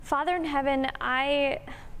Father in heaven, I'm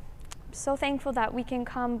so thankful that we can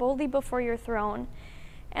come boldly before your throne.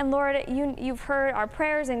 And Lord, you've heard our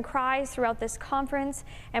prayers and cries throughout this conference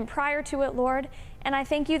and prior to it, Lord. And I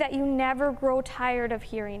thank you that you never grow tired of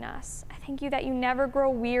hearing us. I thank you that you never grow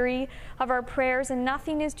weary of our prayers, and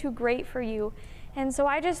nothing is too great for you. And so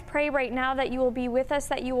I just pray right now that you will be with us,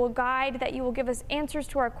 that you will guide, that you will give us answers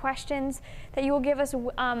to our questions, that you will give us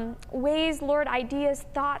ways, Lord, ideas,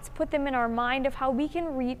 thoughts, put them in our mind of how we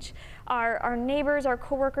can reach our neighbors, our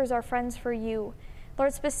coworkers, our friends for you.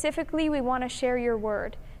 Lord, specifically, we want to share your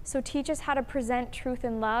word. So teach us how to present truth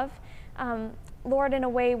and love, Lord, in a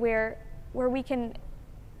way where we can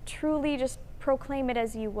truly just proclaim it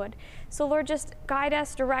as you would. So Lord, just guide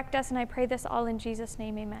us, direct us, and I pray this all in Jesus'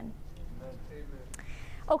 name, amen.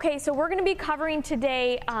 Okay, so we're going to be covering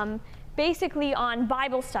today basically on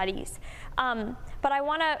Bible studies. But I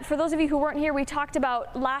want to, for those of you who weren't here, we talked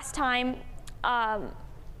about last time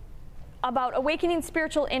about awakening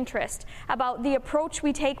spiritual interest, about the approach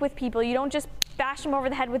we take with people. You don't just bash them over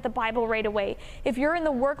the head with the Bible right away. If you're in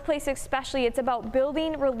the workplace especially, it's about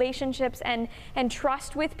building relationships and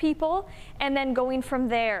trust with people and then going from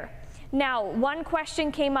there. Now, one question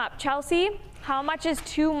came up. Chelsea, how much is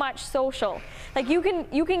too much social? Like you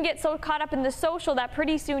can get so caught up in the social that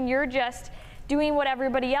pretty soon you're just doing what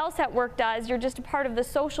everybody else at work does. You're just a part of the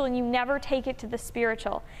social and you never take it to the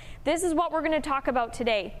spiritual. This is what we're going to talk about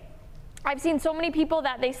today. I've seen so many people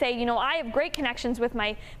that they say, I have great connections with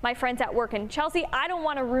my friends at work, and Chelsea, I don't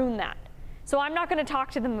want to ruin that. So I'm not going to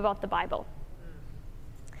talk to them about the Bible.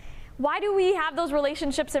 Why do we have those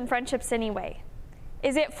relationships and friendships anyway?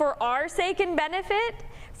 Is it for our sake and benefit,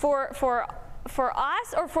 for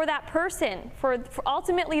us, or for that person, for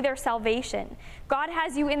ultimately their salvation? God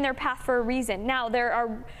has you in their path for a reason. Now, there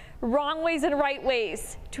are wrong ways and right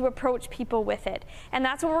ways to approach people with it. And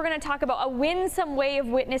that's what we're going to talk about, a winsome way of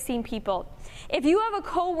witnessing people. If you have a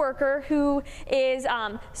coworker who is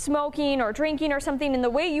smoking or drinking or something, and the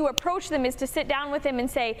way you approach them is to sit down with them and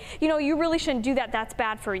say, you really shouldn't do that, that's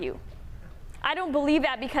bad for you. I don't believe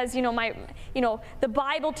that because, the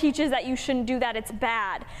Bible teaches that you shouldn't do that, it's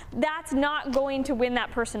bad. That's not going to win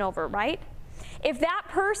that person over, right? If that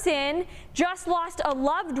person just lost a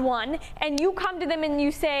loved one and you come to them and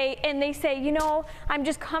they say, I'm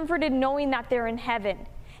just comforted knowing that they're in heaven.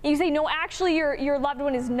 And you say, no, actually your loved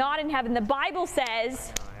one is not in heaven. The Bible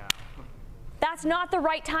says that's not the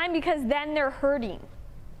right time because then they're hurting.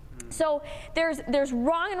 So there's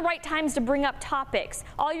wrong and right times to bring up topics.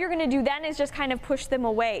 All you're going to do then is just kind of push them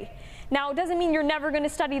away. Now, it doesn't mean you're never going to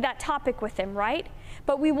study that topic with them, right?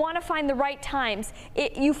 But we want to find the right times.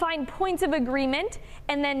 You find points of agreement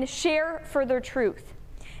and then share further truth.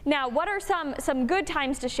 Now, what are some good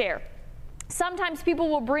times to share? Sometimes people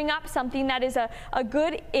will bring up something that is a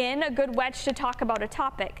good wedge to talk about a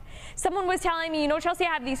topic. Someone was telling me, Chelsea,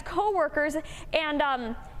 I have these coworkers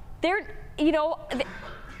and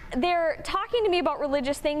they're talking to me about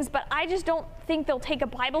religious things, but I just don't think they'll take a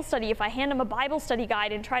Bible study if I hand them a Bible study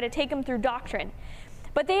guide and try to take them through doctrine.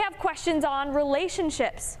 But they have questions on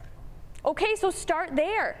relationships. Okay, so start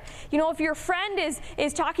there. If your friend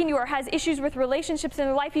is talking to you or has issues with relationships in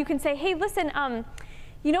their life, you can say, hey, listen,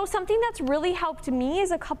 something that's really helped me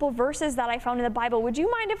is a couple verses that I found in the Bible. Would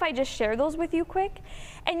you mind if I just share those with you quick?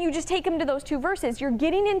 And you just take them to those two verses. You're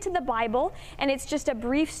getting into the Bible, and it's just a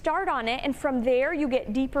brief start on it, and from there you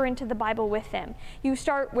get deeper into the Bible with them. You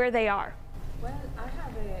start where they are. Well, I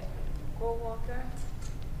have a co-worker.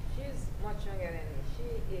 She's much younger than me.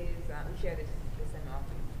 She is, we share the same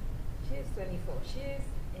office. She's 24. She's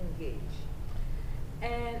engaged.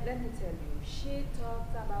 And let me tell you, she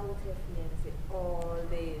talks about her fiancé all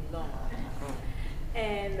day long.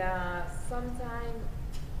 And sometimes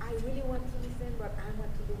I really want to listen, but I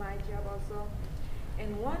want to do my job also.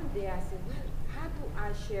 And one day I said, well, how do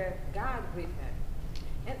I share God with her?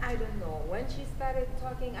 And I don't know. When she started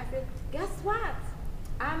talking, I said, guess what?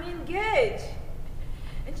 I'm engaged.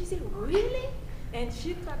 And she said, really? And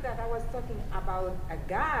she thought that I was talking about a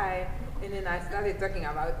guy, and then I started talking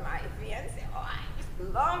about my fiancé. Oh, I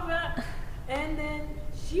just love her. And then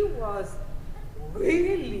she was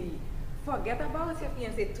really forget about her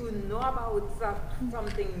fiancé to know about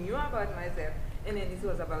something new about myself. And then it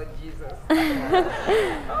was about Jesus.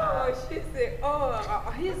 Oh, she said,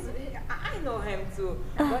 I know him too.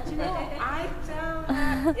 But I tell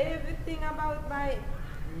her everything about my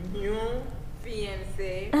new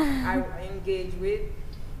fiancé I engaged with,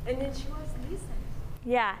 and then she was listening.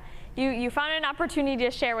 Yeah. You found an opportunity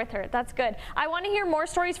to share with her. That's good. I want to hear more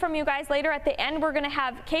stories from you guys later. At the end, we're going to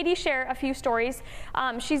have Katie share a few stories.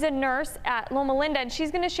 She's a nurse at Loma Linda, and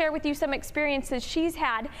she's going to share with you some experiences she's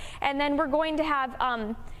had. And then we're going to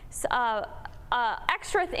have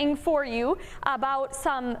extra thing for you about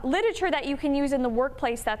some literature that you can use in the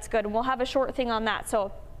workplace that's good. And we'll have a short thing on that.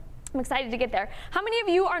 So I'm excited to get there. How many of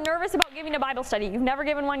you are nervous about giving a Bible study? You've never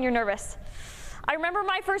given one, you're nervous. I remember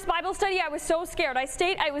my first Bible study, I was so scared.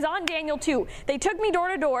 I was on Daniel 2. They took me door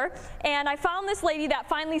to door, and I found this lady that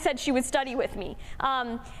finally said she would study with me.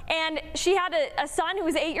 And she had a son who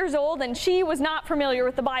was 8 years old, and she was not familiar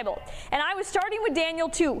with the Bible. And I was starting with Daniel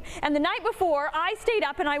 2. And the night before, I stayed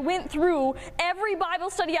up and I went through every Bible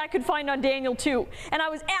study I could find on Daniel 2. And I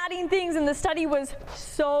was adding things, and the study was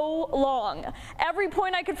so long. Every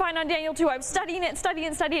point I could find on Daniel 2, I was studying it.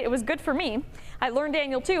 It was good for me. I learned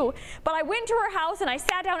Daniel 2. But I went to her house and I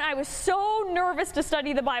sat down and I was so nervous to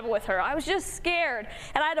study the Bible with her. I was just scared.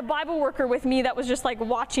 And I had a Bible worker with me that was just like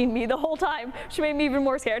watching me the whole time. She made me even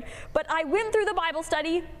more scared. But I went through the Bible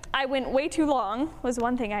study. I went way too long, was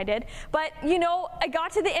one thing I did. But, you know, I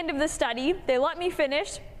got to the end of the study. They let me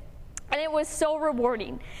finish. And it was so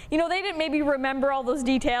rewarding. You know, they didn't maybe remember all those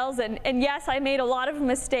details, and yes, I made a lot of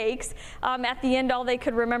mistakes. At the end, all they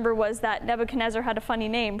could remember was that Nebuchadnezzar had a funny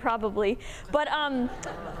name, probably. But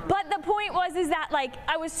the point is that, like,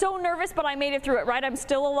 I was so nervous, but I made it through it, right? I'm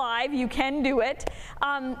still alive. You can do it.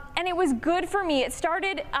 And it was good for me. It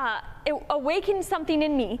started, it awakened something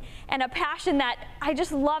in me, and a passion that I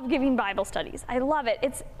just love giving Bible studies. I love it.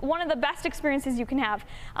 It's one of the best experiences you can have.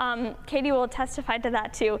 Katie will testify to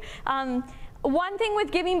that too. One thing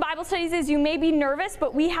with giving Bible studies is you may be nervous,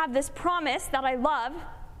 but we have this promise that I love.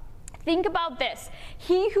 Think about this.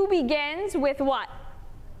 He who begins with what?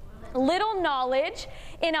 Little knowledge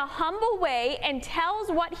in a humble way and tells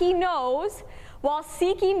what he knows while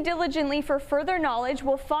seeking diligently for further knowledge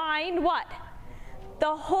will find what?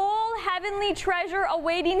 The whole heavenly treasure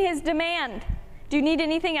awaiting his demand. Do you need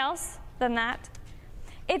anything else than that?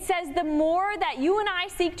 It says the more that you and I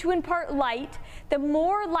seek to impart light, the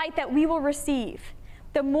more light that we will receive.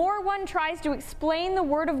 The more one tries to explain the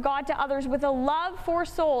Word of God to others with a love for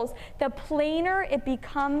souls, the plainer it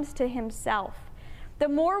becomes to himself. The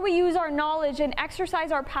more we use our knowledge and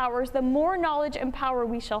exercise our powers, the more knowledge and power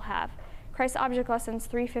we shall have. Christ Object Lessons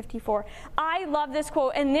 354. I love this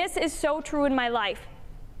quote, and this is so true in my life.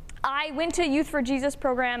 I went to a Youth for Jesus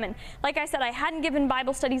program, and like I said, I hadn't given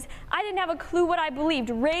Bible studies. I didn't have a clue what I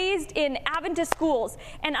believed. Raised in Adventist schools,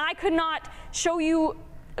 and I could not show you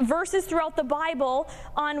verses throughout the Bible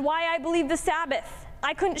on why I believe the Sabbath.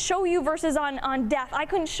 I couldn't show you verses on death. I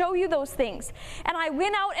couldn't show you those things. And I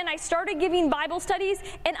went out and I started giving Bible studies,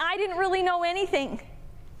 and I didn't really know anything.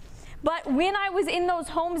 But when I was in those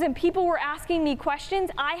homes and people were asking me questions,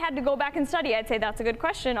 I had to go back and study. I'd say, that's a good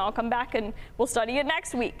question. I'll come back and we'll study it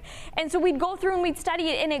next week. And so we'd go through and we'd study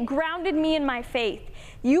it, and it grounded me in my faith.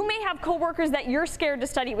 You may have coworkers that you're scared to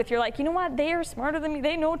study with. You're like, you know what? They are smarter than me.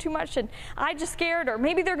 They know too much, and I'm just scared. Or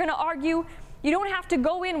maybe they're going to argue. You don't have to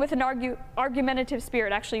go in with an argumentative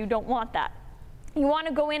spirit. Actually, you don't want that. You want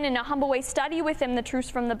to go in a humble way, study with them the truths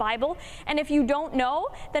from the Bible. And if you don't know,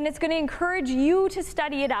 then it's going to encourage you to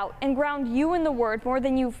study it out and ground you in the Word more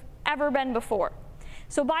than you've ever been before.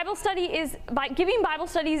 So giving Bible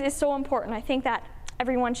studies is so important. I think that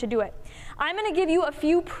everyone should do it. I'm going to give you a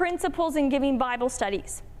few principles in giving Bible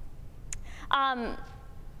studies.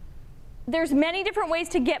 There's many different ways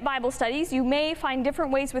to get Bible studies. You may find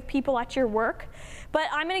different ways with people at your work. But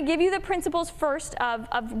I'm going to give you the principles first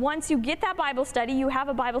of once you get that Bible study, you have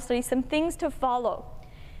a Bible study, some things to follow.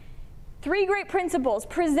 3 great principles.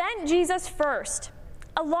 Present Jesus first.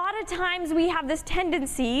 A lot of times we have this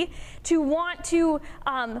tendency to want to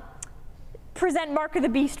present Mark of the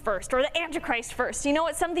Beast first or the Antichrist first. You know,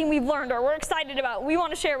 it's something we've learned or we're excited about. We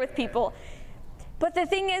want to share with people. But the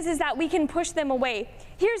thing is that we can push them away.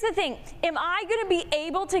 Here's the thing. Am I going to be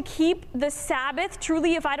able to keep the Sabbath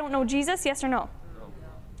truly if I don't know Jesus? Yes or no?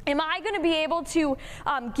 Am I going to be able to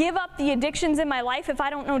give up the addictions in my life if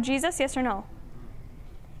I don't know Jesus? Yes or no?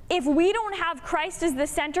 If we don't have Christ as the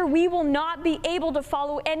center, we will not be able to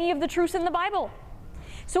follow any of the truths in the Bible.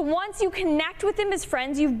 So once you connect with them as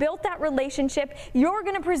friends, you've built that relationship, you're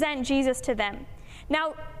going to present Jesus to them.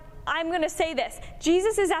 Now, I'm going to say this.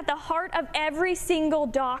 Jesus is at the heart of every single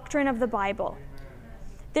doctrine of the Bible.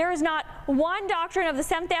 There is not one doctrine of the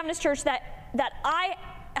Seventh-day Adventist Church that I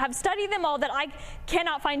have studied them all that I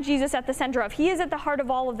cannot find Jesus at the center of. He is at the heart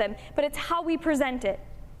of all of them, but it's how we present it.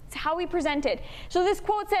 It's how we present it. So this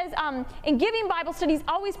quote says, in giving Bible studies,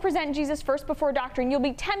 always present Jesus first before doctrine. You'll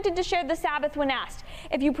be tempted to share the Sabbath when asked.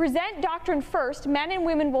 If you present doctrine first, men and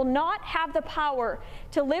women will not have the power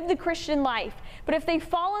to live the Christian life. But if they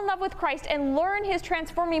fall in love with Christ and learn his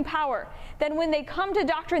transforming power, then when they come to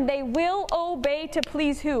doctrine, they will obey to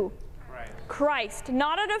please who? Christ,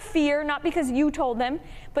 not out of fear, not because you told them,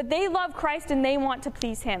 but they love Christ and they want to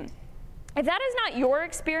please him. If that is not your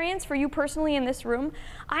experience for you personally in this room,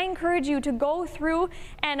 I encourage you to go through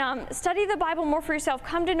and study the Bible more for yourself.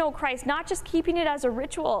 Come to know Christ, not just keeping it as a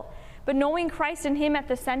ritual, but knowing Christ and him at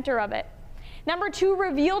the center of it. Number 2,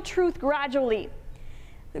 reveal truth gradually.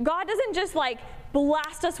 God doesn't just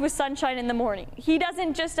blast us with sunshine in the morning. He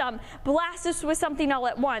doesn't just blast us with something all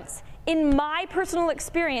at once. In my personal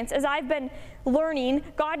experience, as I've been learning,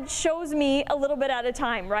 God shows me a little bit at a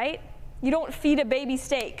time, right? You don't feed a baby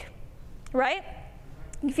steak, right?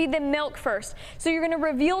 You feed them milk first. So you're going to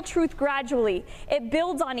reveal truth gradually. It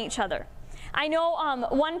builds on each other. I know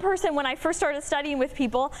one person, when I first started studying with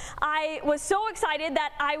people, I was so excited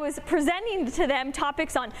that I was presenting to them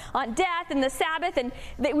topics on death and the Sabbath, and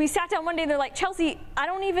we sat down one day and they're like, Chelsy, I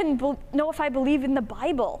don't even know if I believe in the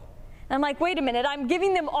Bible. And I'm like, wait a minute, I'm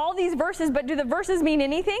giving them all these verses, but do the verses mean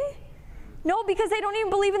anything? No, because they don't even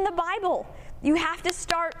believe in the Bible. You have to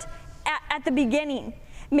start at the beginning.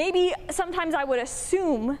 Maybe sometimes I would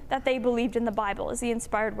assume that they believed in the Bible as the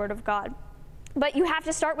inspired word of God. But you have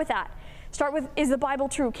to start with that. Start with, is the Bible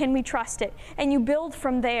true? Can we trust it? And you build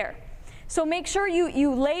from there. So make sure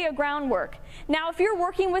you lay a groundwork. Now, if you're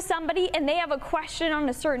working with somebody and they have a question on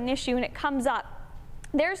a certain issue and it comes up,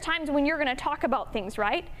 there's times when you're going to talk about things,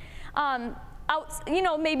 right?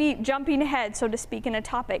 Maybe jumping ahead, so to speak, in a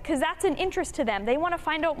topic, because that's an interest to them. They want to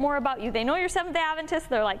find out more about you. They know you're Seventh-day Adventist.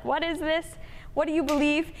 They're like, what is this? What do you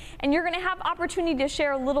believe? And you're going to have opportunity to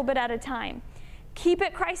share a little bit at a time. Keep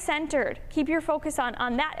it Christ-centered. Keep your focus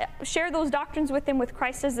on that. Share those doctrines with them with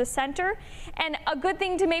Christ as the center. And a good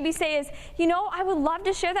thing to maybe say is, I would love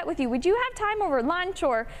to share that with you. Would you have time over lunch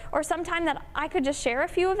or sometime that I could just share a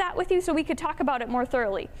few of that with you so we could talk about it more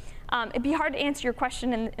thoroughly? It'd be hard to answer your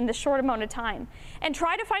question in the short amount of time. And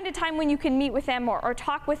try to find a time when you can meet with them or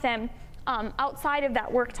talk with them outside of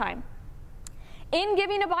that work time. In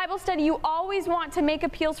giving a Bible study, you always want to make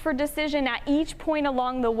appeals for decision at each point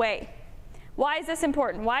along the way. Why is this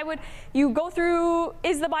important? Why would you go through,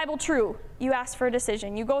 is the Bible true? You ask for a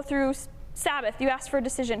decision. You go through Sabbath, you ask for a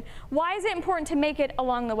decision. Why is it important to make it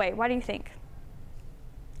along the way? Why do you think?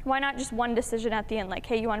 Why not just one decision at the end, like,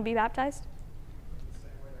 hey, you want to be baptized?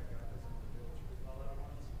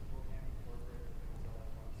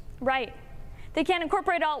 Right. They can't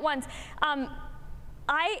incorporate it all at once.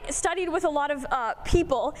 I studied with a lot of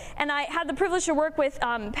people, and I had the privilege to work with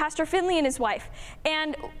Pastor Finley and his wife.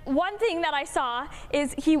 And one thing that I saw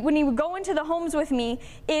is when he would go into the homes with me,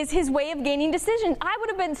 is his way of gaining decisions. I would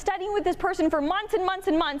have been studying with this person for months and months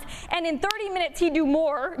and months, and in 30 minutes he'd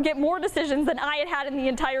get more decisions than I had in the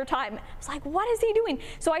entire time. I was like, what is he doing?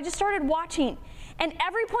 So I just started watching. And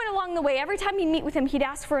every point along the way, every time he'd meet with him, he'd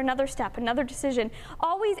ask for another step, another decision,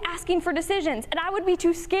 always asking for decisions. And I would be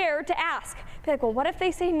too scared to ask. Be like, well, what if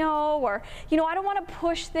they say no? Or, I don't want to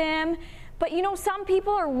push them. But, some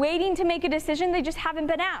people are waiting to make a decision. They just haven't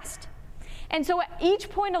been asked. And so at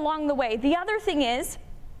each point along the way, the other thing is,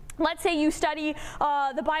 let's say you study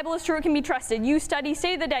the Bible is true, it can be trusted. You study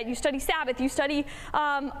State of the Dead, you study Sabbath, you study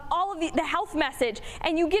all of the health message,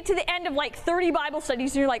 and you get to the end of 30 Bible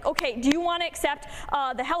studies, and you're like, okay, do you want to accept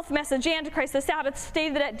the health message, Antichrist, the Sabbath, State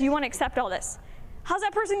of the Dead? Do you want to accept all this? How's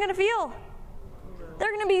that person going to feel?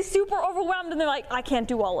 They're going to be super overwhelmed, and they're like, I can't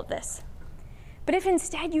do all of this. But if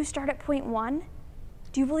instead you start at point 1,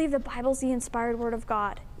 do you believe the Bible's the inspired word of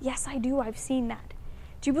God? Yes, I do. I've seen that.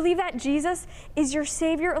 Do you believe that Jesus is your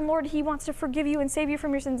Savior and Lord? He wants to forgive you and save you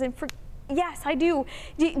from your sins. Yes, I do.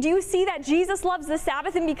 Do you see that Jesus loves the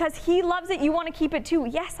Sabbath, and because he loves it, you want to keep it too?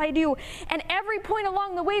 Yes, I do. And every point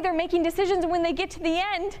along the way, they're making decisions, and when they get to the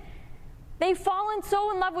end, they've fallen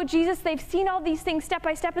so in love with Jesus, they've seen all these things step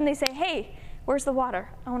by step, and they say, hey, where's the water?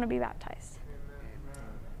 I want to be baptized.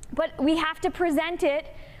 But we have to present it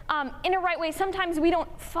in a right way. Sometimes we don't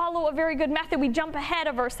follow a very good method. We jump ahead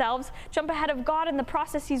of ourselves, jump ahead of God in the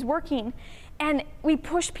process he's working, and we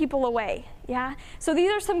push people away. Yeah. So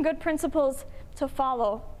these are some good principles to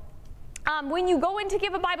follow. When you go in to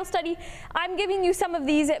give a Bible study, I'm giving you some of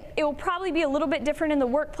these. It will probably be a little bit different in the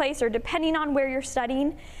workplace or depending on where you're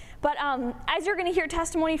studying. But as you're going to hear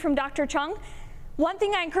testimony from Dr. Chung, one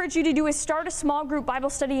thing I encourage you to do is start a small group Bible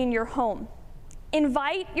study in your home.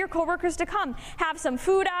 Invite your coworkers to come. Have some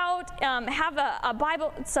food out, have a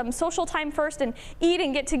Bible, some social time first, and eat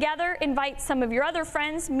and get together. Invite some of your other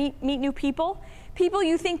friends, meet new people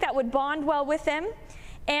you think that would bond well with them.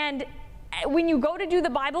 And when you go to do the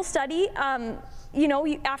Bible study,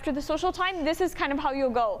 after the social time, this is kind of how you'll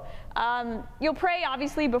go. You'll pray,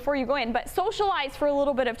 obviously, before you go in, but socialize for a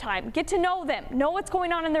little bit of time. Get to know them. Know what's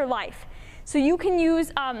going on in their life. So you can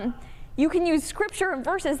use scripture and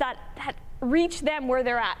verses that reach them where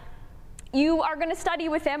they're at. You are going to study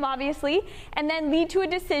with them, obviously, and then lead to a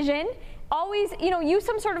decision. Always, use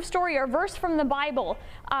some sort of story or verse from the Bible,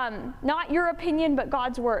 not your opinion, but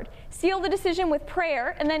God's word. Seal the decision with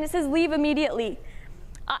prayer, and then it says leave immediately.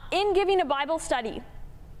 In giving a Bible study,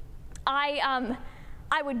 I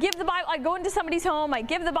would give the Bible. I'd go into somebody's home. I'd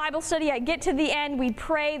give the Bible study. I'd get to the end. We'd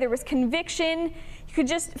pray. There was conviction. You could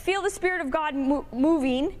just feel the Spirit of God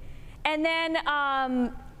moving, and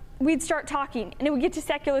then we'd start talking, and it would get to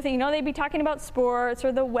secular things. They'd be talking about sports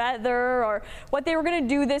or the weather or what they were going to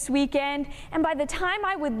do this weekend. And by the time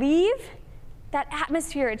I would leave, that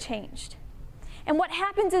atmosphere had changed. And what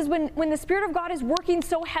happens is when the Spirit of God is working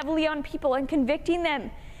so heavily on people and convicting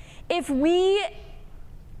them, if we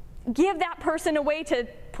give that person a way to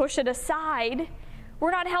push it aside,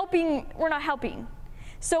 we're not helping.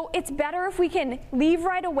 So it's better if we can leave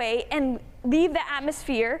right away and leave the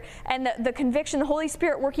atmosphere and the conviction, the Holy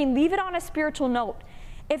Spirit working, leave it on a spiritual note.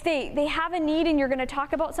 If they have a need and you're going to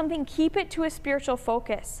talk about something, keep it to a spiritual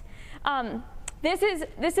focus.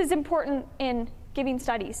 This is important in giving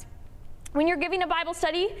studies. When you're giving a Bible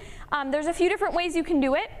study, there's a few different ways you can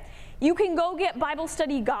do it. You can go get Bible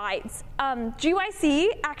study guides. GYC,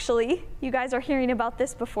 actually, you guys are hearing about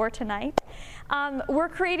this before tonight. We're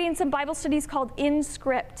creating some Bible studies called In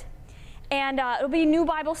Script. And it'll be new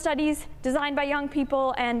Bible studies designed by young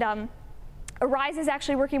people, and Arise is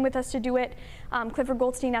actually working with us to do it. Clifford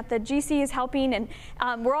Goldstein at the GC is helping, and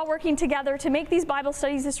we're all working together to make these Bible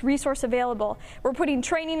studies, this resource, available. We're putting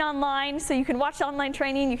training online, so you can watch online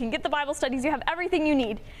training, you can get the Bible studies, you have everything you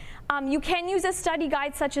need. You can use a study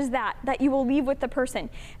guide such as that you will leave with the person.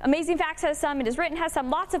 Amazing Facts has some, It Is Written has some,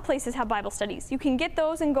 lots of places have Bible studies. You can get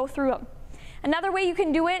those and go through them. Another way you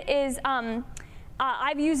can do it is,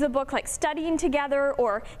 I've used the book like Studying Together,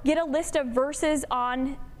 or get a list of verses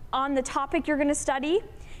on the topic you're going to study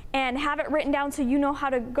and have it written down so you know how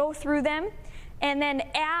to go through them, and then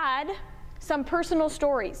add some personal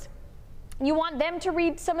stories. You want them to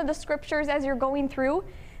read some of the scriptures as you're going through.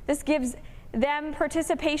 This gives them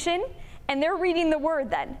participation, and they're reading the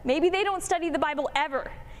word then. Maybe they don't study the Bible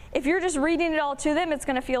ever. If you're just reading it all to them, it's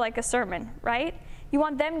going to feel like a sermon, right? You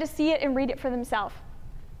want them to see it and read it for themselves.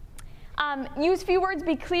 Use few words,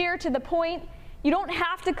 be clear, to the point. You don't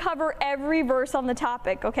have to cover every verse on the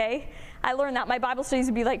topic, okay? I learned that. My Bible studies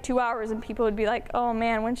would be like 2 hours, and people would be like, oh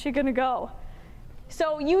man, when's she going to go?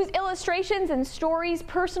 So use illustrations and stories,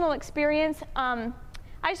 personal experience.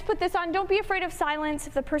 I just put this on. Don't be afraid of silence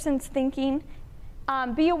if the person's thinking.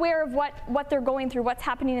 Be aware of what they're going through, what's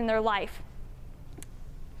happening in their life.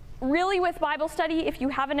 Really, with Bible study, if you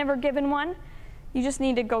haven't ever given one, you just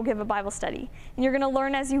need to go give a Bible study. And you're going to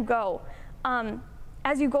learn as you go.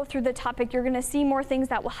 As you go through the topic, you're going to see more things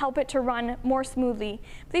that will help it to run more smoothly.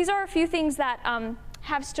 But these are a few things that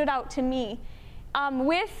have stood out to me. I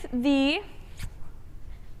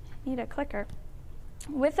need a clicker.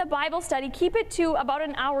 With a Bible study, keep it to about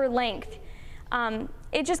an hour length.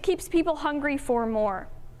 It just keeps people hungry for more.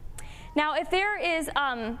 Now,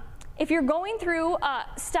 if you're going through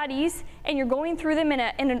studies and you're going through them in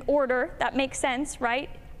an order that makes sense, right?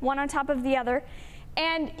 One on top of the other,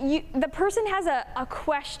 and the person has a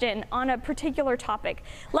question on a particular topic.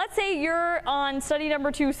 Let's say you're on study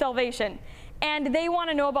number 2, salvation, and they want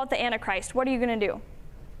to know about the Antichrist. What are you going to do?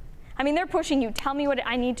 I mean, they're pushing you. Tell me what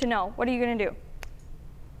I need to know. What are you going to do?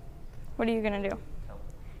 What are you going to do?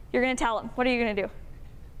 You're going to tell them. What are you going to do?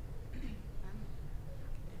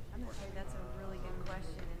 I'm going to say that's a really good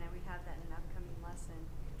question, and then we have that in an upcoming lesson.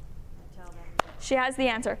 Tell them. She has the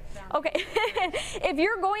answer. Okay. If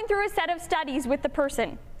you're going through a set of studies with the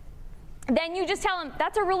person, then you just tell them,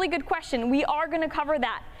 that's a really good question. We are going to cover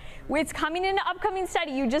that. It's coming in an upcoming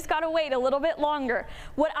study. You just got to wait a little bit longer.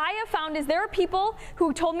 What I have found is there are people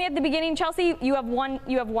who told me at the beginning, Chelsy, you have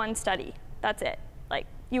one study. That's it. Like,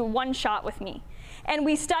 you have one shot with me. And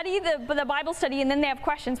we study the Bible study, and then they have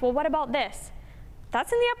questions. Well, what about this?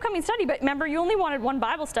 That's in the upcoming study, but remember, you only wanted one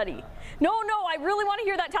Bible study. No, I really want to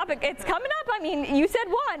hear that topic. It's coming up. I mean, you said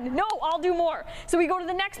one. No, I'll do more. So we go to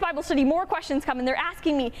the next Bible study. More questions come, and they're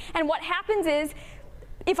asking me. And what happens is,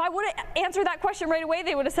 if I would have answered that question right away,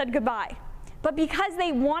 they would have said goodbye. But because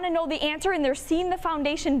they want to know the answer and they're seeing the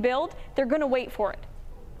foundation build, they're going to wait for it.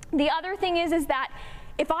 The other thing is that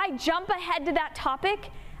if I jump ahead to that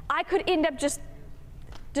topic, I could end up just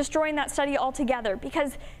destroying that study altogether,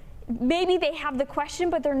 because maybe they have the question,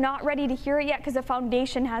 but they're not ready to hear it yet because the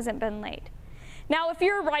foundation hasn't been laid. Now, if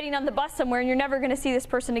you're riding on the bus somewhere and you're never going to see this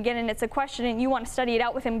person again and it's a question and you want to study it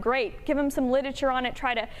out with him, great. Give him some literature on it,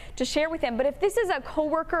 try to share with him. But if this is a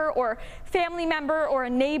coworker or family member or a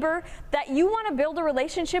neighbor that you want to build a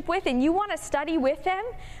relationship with and you want to study with them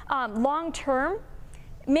long term,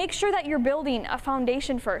 make sure that you're building a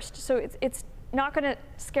foundation first so it's not going to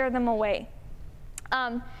scare them away.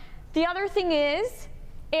 The other thing is,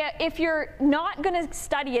 if you're not going to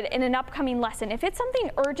study it in an upcoming lesson, if it's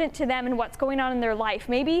something urgent to them and what's going on in their life,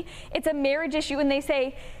 maybe it's a marriage issue and they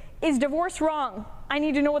say, is divorce wrong? I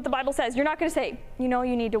need to know what the Bible says. You're not going to say, you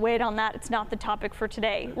need to wait on that. It's not the topic for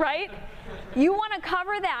today, right? You want to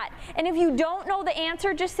cover that. And if you don't know the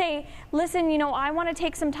answer, just say, listen, I want to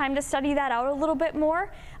take some time to study that out a little bit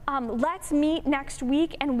more. Let's meet next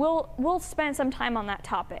week and we'll spend some time on that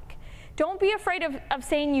topic. Don't be afraid of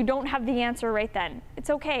saying you don't have the answer right then. It's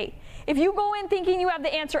okay. If you go in thinking you have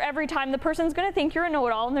the answer every time, the person's going to think you're a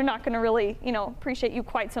know-it-all and they're not going to really, appreciate you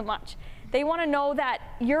quite so much. They want to know that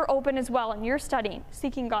you're open as well and you're studying,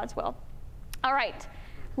 seeking God's will. All right.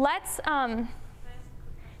 Let's,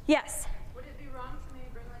 yes. Would it be wrong to maybe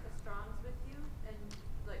bring like a Strong's with you and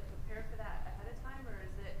like prepare for that ahead of time, or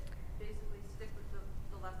is it basically stick with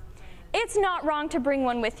the lesson plan? It's not wrong to bring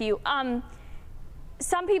one with you.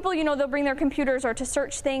 Some people, they'll bring their computers or to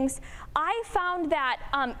search things. I found that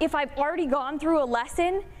if I've already gone through a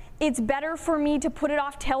lesson, it's better for me to put it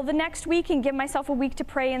off till the next week and give myself a week to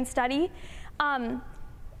pray and study.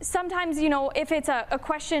 Sometimes, if it's a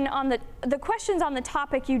question on the questions on the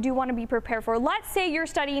topic you do want to be prepared for. Let's say you're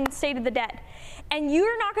studying State of the Dead, and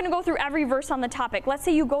you're not going to go through every verse on the topic. Let's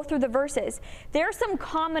say you go through the verses. There are some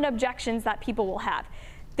common objections that people will have.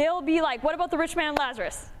 They'll be like, what about the rich man and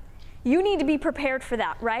Lazarus? You need to be prepared for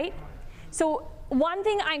that, right? So one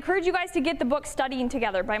thing, I encourage you guys to get the book Studying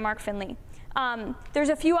Together by Mark Finley. There's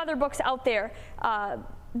a few other books out there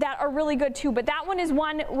that are really good too, but that one is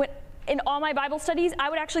one, in all my Bible studies, I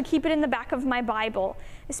would actually keep it in the back of my Bible,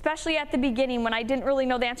 especially at the beginning when I didn't really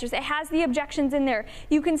know the answers. It has the objections in there.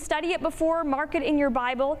 You can study it before, mark it in your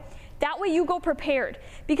Bible. That way you go prepared,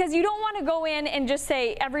 because you don't want to go in and just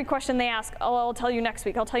say every question they ask, oh, I'll tell you next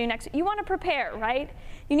week, I'll tell you next week. You want to prepare, right?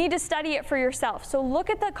 You need to study it for yourself. So look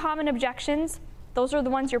at the common objections. Those are the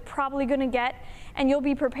ones you're probably going to get, and you'll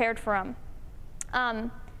be prepared for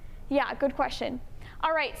them. Yeah, good question.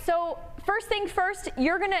 All right, so first thing first,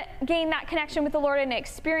 you're going to gain that connection with the Lord and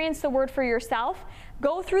experience the Word for yourself.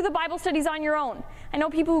 Go through the Bible studies on your own. I know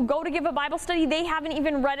people who go to give a Bible study, they haven't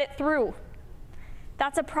even read it through.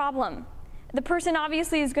 That's a problem. The person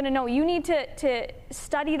obviously is going to know. You need to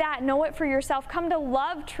study that, know it for yourself. Come to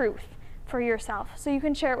love truth for yourself so you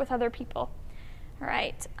can share it with other people. All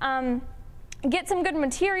right. Get some good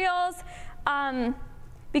materials.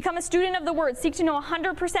 Become a student of the Word. Seek to know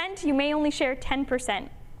 100%. You may only share 10%.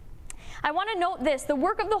 I want to note this. The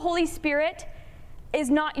work of the Holy Spirit is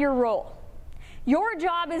not your role. Your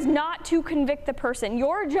job is not to convict the person.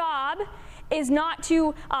 Your job is not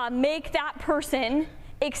to make that person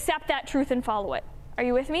accept that truth and follow it. Are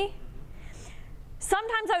you with me?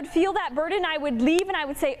 Sometimes I would feel that burden. I would leave and I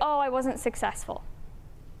would say, oh, I wasn't successful.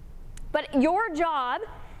 But your job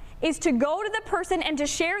is to go to the person and to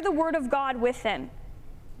share the Word of God with them.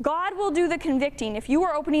 God will do the convicting if you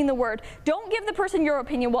are opening the Word. Don't give the person your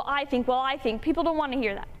opinion. Well, I think. People don't want to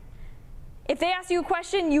hear that. If they ask you a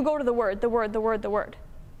question, you go to the Word, the Word, the Word, the Word.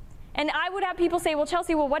 And I would have people say, well,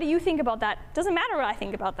 Chelsy, what do you think about that? Doesn't matter what I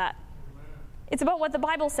think about that. It's about what the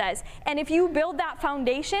Bible says. And if you build that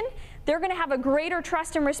foundation, they're going to have a greater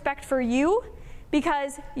trust and respect for you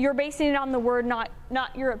because you're basing it on the Word, not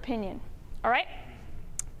your opinion. All right?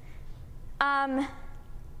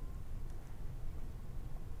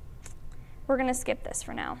 We're going to skip this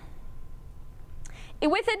for now.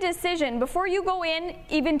 With a decision, before you go in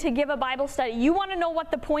even to give a Bible study, you want to know what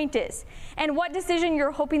the point is and what decision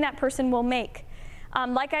you're hoping that person will make.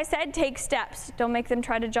 Like I said, take steps. Don't make them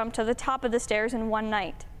try to jump to the top of the stairs in one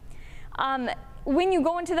night. When you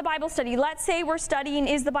go into the Bible study, let's say we're studying,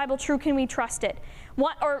 is the Bible true? Can we trust it?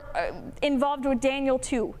 Involved with Daniel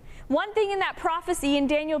 2. One thing in that prophecy in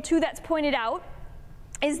Daniel 2 that's pointed out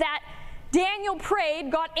is that Daniel prayed,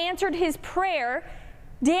 God answered his prayer,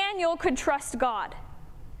 Daniel could trust God.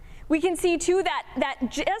 We can see too that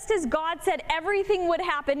just as God said everything would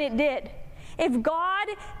happen, it did. If God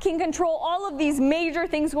can control all of these major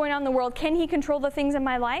things going on in the world, can he control the things in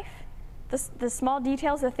my life? The small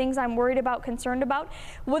details, the things I'm worried about, concerned about?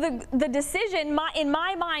 Well, the decision, in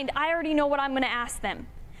my mind, I already know what I'm going to ask them.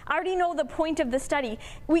 I already know the point of the study.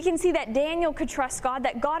 We can see that Daniel could trust God,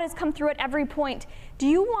 that God has come through at every point. Do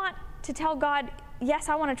you want to tell God, yes,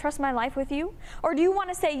 I want to trust my life with you? Or do you want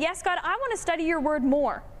to say, yes, God, I want to study your Word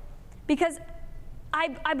more? Because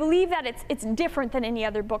I believe that it's different than any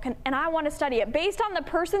other book, and I want to study it. Based on the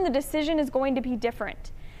person, the decision is going to be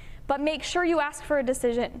different. But make sure you ask for a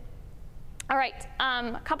decision. All right,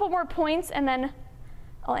 a couple more points, and then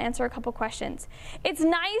I'll answer a couple questions. It's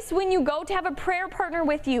nice when you go to have a prayer partner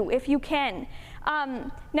with you, if you can.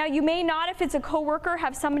 Now, you may not, if it's a coworker,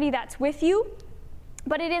 have somebody that's with you,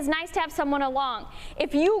 but it is nice to have someone along.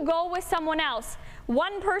 If you go with someone else,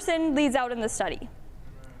 one person leads out in the study.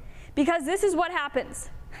 Because this is what happens.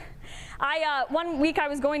 One week I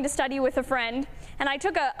was going to study with a friend, and I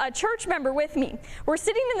took a church member with me. We're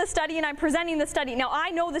sitting in the study, and I'm presenting the study. Now,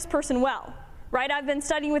 I know this person well, right? I've been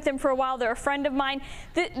studying with them for a while. They're a friend of mine.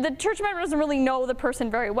 The church member doesn't really know the person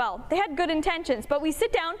very well. They had good intentions, but we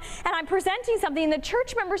sit down, and I'm presenting something, and the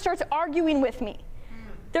church member starts arguing with me.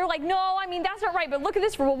 They're like, no, I mean, that's not right, but look at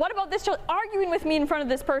this. Well, what about this? Arguing with me in front of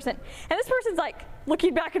this person. And this person's like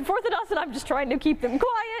looking back and forth at us, and I'm just trying to keep them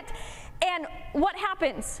quiet. And what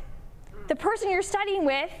happens? The person you're studying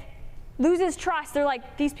with loses trust. They're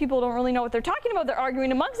like, these people don't really know what they're talking about. They're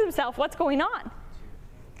arguing amongst themselves. What's going on?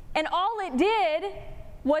 And all it did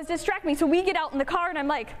was distract me. So we get out in the car, and I'm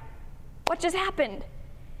like, what just happened?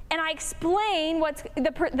 And I explain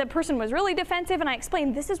the person was really defensive, and I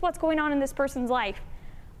explained, this is what's going on in this person's life.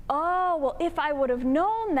 Oh, well, if I would have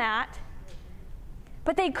known that.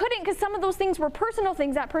 But they couldn't, because some of those things were personal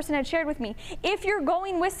things that person had shared with me. If you're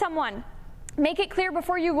going with someone, make it clear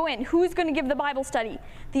before you go in who's going to give the Bible study.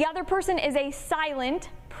 The other person is a silent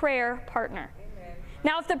prayer partner. Amen.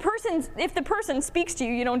 Now, if the person speaks to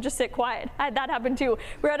you, you don't just sit quiet. I had that happen too.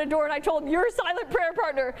 We were at a door, and I told them, you're a silent prayer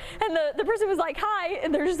partner. And the person was like, hi,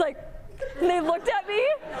 and they're just like, and they looked at me.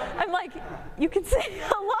 I'm like, you can say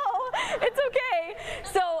hello. It's okay.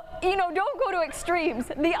 So, don't go to extremes.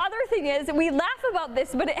 The other thing is, we laugh about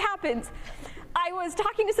this, but it happens. I was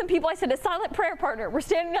talking to some people. I said, a silent prayer partner. We're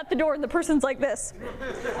standing at the door, and the person's like this.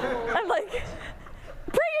 I'm like,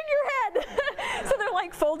 pray in your head. So they're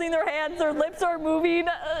like folding their hands. Their lips are moving.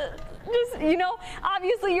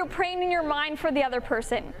 Obviously you're praying in your mind for the other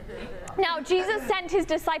person. Now, Jesus sent his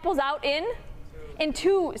disciples out in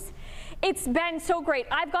twos. It's been so great.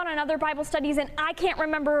 I've gone on other Bible studies, and I can't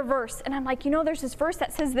remember a verse. And I'm like, there's this verse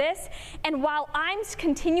that says this. And while I'm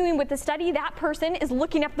continuing with the study, that person is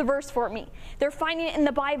looking up the verse for me. They're finding it in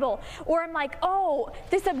the Bible. Or I'm like, oh,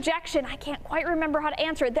 this objection, I can't quite remember how to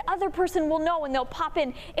answer it. The other person will know, and they'll pop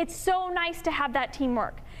in. It's so nice to have that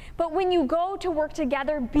teamwork. But when you go to work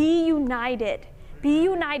together, be united. Be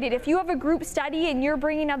united. If you have a group study and you're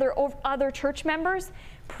bringing other church members,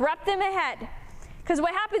 prep them ahead. Because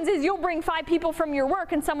what happens is you'll bring 5 people from your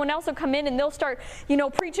work, and someone else will come in, and they'll start,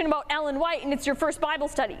 preaching about Ellen White, and it's your first Bible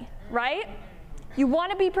study, right? You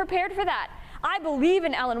want to be prepared for that. I believe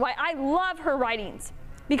in Ellen White. I love her writings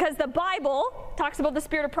because the Bible talks about the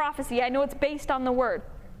spirit of prophecy. I know it's based on the Word.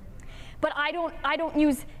 But I don't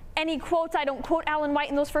use any quotes. I don't quote Ellen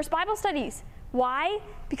White in those first Bible studies. Why?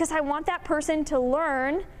 Because I want that person to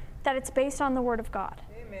learn that it's based on the Word of God,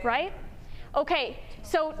 right? Okay,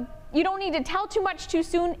 so you don't need to tell too much too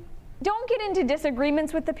soon. Don't get into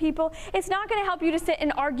disagreements with the people. It's not going to help you to sit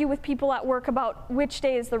and argue with people at work about which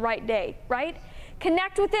day is the right day, right?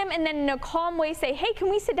 Connect with them, and then in a calm way say, hey, can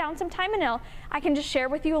we sit down sometime, and I can just share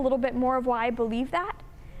with you a little bit more of why I believe that.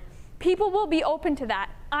 People will be open to that.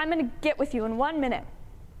 I'm going to get with you in 1 minute.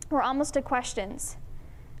 We're almost to questions.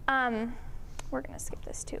 We're going to skip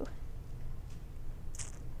this too.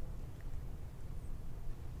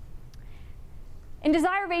 In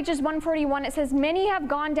Desire of Ages 141, it says, many have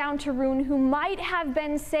gone down to ruin who might have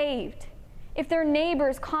been saved if their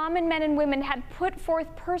neighbors, common men and women, had put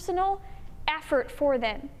forth personal effort for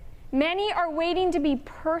them. Many are waiting to be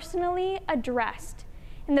personally addressed.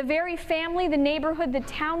 In the very family, the neighborhood, the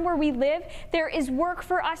town where we live, there is work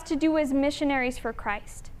for us to do as missionaries for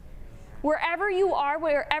Christ. Wherever you are,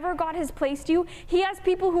 wherever God has placed you, he has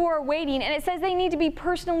people who are waiting, and it says they need to be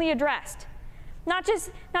personally addressed. Not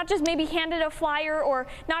just maybe handed a flyer, or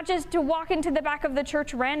not just to walk into the back of the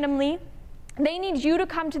church randomly. They need you to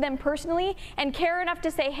come to them personally and care enough to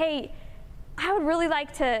say, hey, I would really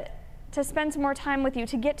like to spend some more time with you,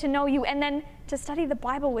 to get to know you, and then to study the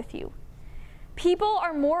Bible with you. People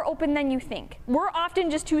are more open than you think. We're often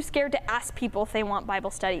just too scared to ask people if they want Bible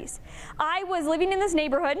studies. I was living in this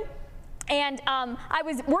neighborhood, and I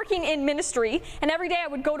was working in ministry, and every day I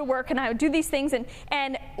would go to work and I would do these things,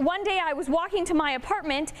 and one day I was walking to my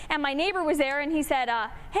apartment, and my neighbor was there, and he said,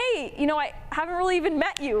 hey, I haven't really even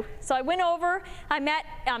met you. So I went over, I met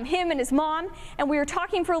him and his mom, and we were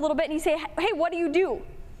talking for a little bit, and he said, hey, what do you do?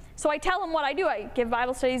 So I tell him what I do. I give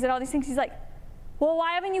Bible studies and all these things. He's like, well,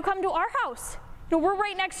 why haven't you come to our house? We're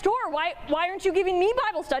right next door. Why aren't you giving me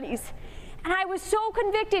Bible studies? And I was so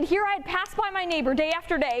convicted. Here I had passed by my neighbor day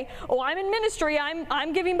after day. Oh, I'm in ministry.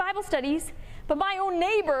 I'm giving Bible studies. But my own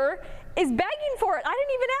neighbor is begging for it. I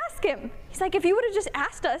didn't even ask him. He's like, if you would have just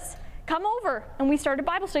asked us, come over. And we started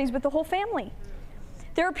Bible studies with the whole family.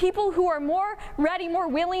 There are people who are more ready, more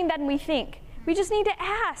willing than we think. We just need to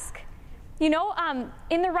ask, in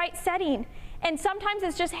the right setting. And sometimes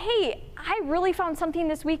it's just, hey, I really found something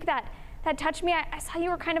this week that touched me. I saw you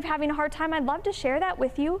were kind of having a hard time. I'd love to share that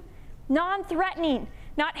with you. Non-threatening.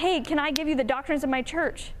 Not, hey, can I give you the doctrines of my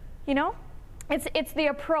church? It's the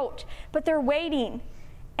approach. But they're waiting.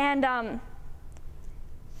 And,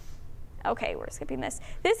 okay, we're skipping this.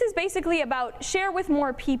 This is basically about share with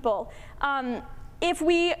more people. If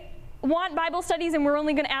we want Bible studies and we're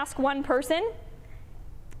only going to ask one person,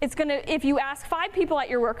 if you ask 5 people at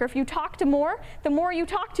your work, or if you talk to more, the more you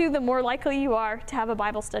talk to, the more likely you are to have a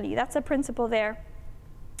Bible study. That's a principle there.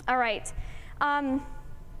 All right.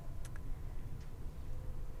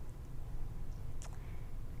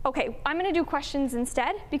 Okay, I'm going to do questions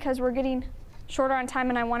instead because we're getting shorter on time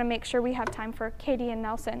and I want to make sure we have time for Katie and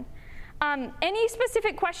Nelson. Any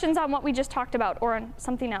specific questions on what we just talked about or on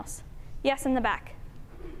something else? Yes, in the back.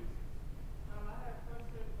 I have a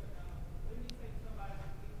question, but when you say somebody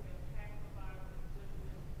believes that hack the Bible and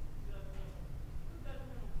judge them, who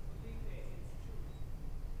doesn't believe that it's true?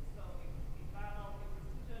 So if I don't, if it's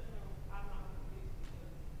too judgmental, I'm not going to believe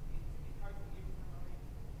it because it hurts me every time I read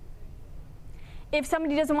it. If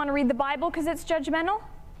somebody doesn't want to read the Bible because it's judgmental?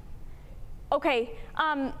 Okay,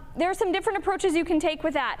 there are some different approaches you can take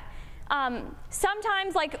with that.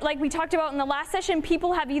 Sometimes, like we talked about in the last session,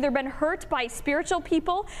 people have either been hurt by spiritual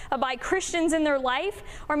people, by Christians in their life,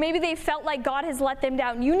 or maybe they felt like God has let them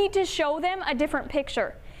down. You need to show them a different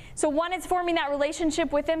picture. So one is forming that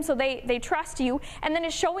relationship with them so they trust you, and then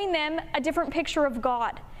is showing them a different picture of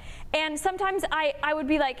God. And sometimes I would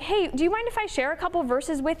be like, hey, do you mind if I share a couple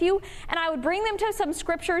verses with you? And I would bring them to some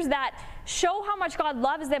scriptures that show how much God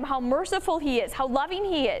loves them, how merciful He is, how loving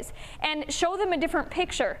He is, and show them a different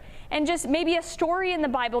picture. And just maybe a story in the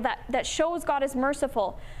Bible that shows God is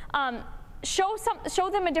merciful. Show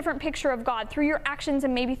them a different picture of God through your actions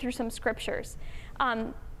and maybe through some scriptures.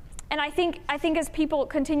 And I think as people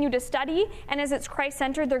continue to study and as it's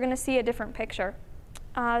Christ-centered, they're going to see a different picture.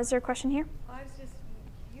 Is there a question here? Well,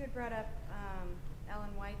 you had brought up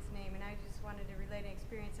Ellen White's name, and I just wanted to relate an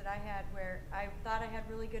experience that I had where I thought I had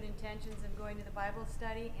really good intentions of going to the Bible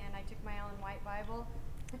study, and I took my Ellen White Bible.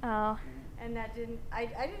 Oh. And that I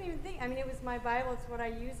didn't even think, it was my Bible, it's what I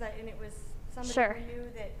use, and it was somebody Sure. who knew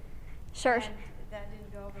that. Sure. And that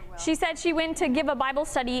didn't go over well. She said she went to give a Bible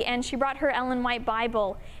study and she brought her Ellen White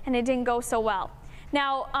Bible and it didn't go so well.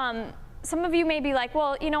 Now, some of you may be like,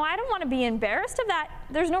 well, I don't want to be embarrassed of that.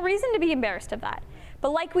 There's no reason to be embarrassed of that.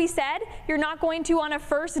 But like we said, you're not going to on a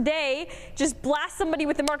first day just blast somebody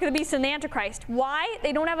with the mark of the beast and the Antichrist. Why?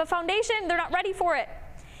 They don't have a foundation. They're not ready for it.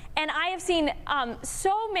 And I have seen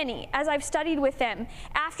so many, as I've studied with them,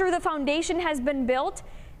 after the foundation has been built,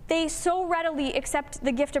 they so readily accept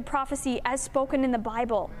the gift of prophecy as spoken in the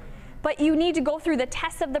Bible. But you need to go through the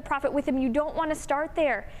tests of the prophet with them. You don't want to start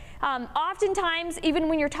there. Oftentimes, even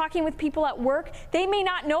when you're talking with people at work, they may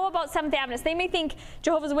not know about Seventh-day Adventists. They may think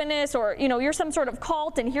Jehovah's Witness or, you're some sort of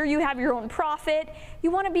cult and here you have your own prophet.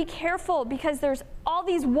 You want to be careful because there's all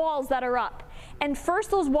these walls that are up. And first,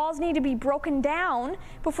 those walls need to be broken down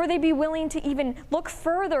before they be willing to even look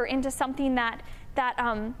further into something that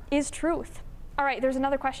is truth. All right, there's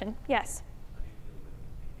another question. Yes? How do you deal with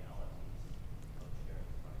the legalities of sharing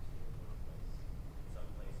Christ in the workplace? In some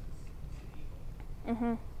places, it's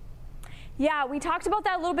illegal. Yeah, we talked about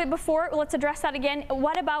that a little bit before. Let's address that again.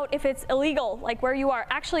 What about if it's illegal, like where you are?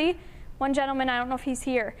 Actually, one gentleman, I don't know if he's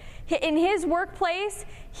here. In his workplace,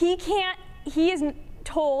 he is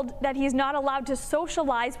told that he's not allowed to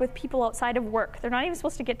socialize with people outside of work. They're not even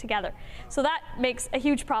supposed to get together. So that makes a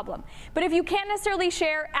huge problem. But if you can't necessarily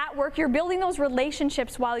share at work, you're building those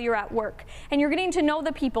relationships while you're at work. And you're getting to know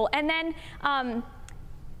the people. And then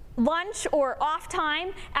lunch or off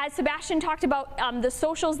time, as Sebastian talked about the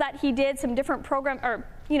socials that he did, some different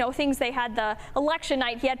things they had, the election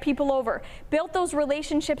night, he had people over, built those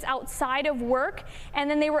relationships outside of work, and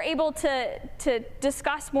then they were able to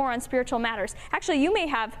discuss more on spiritual matters. Actually, you may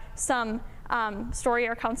have some story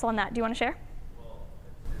or counsel on that. Do you want to share? Well,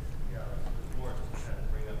 it's more just to kind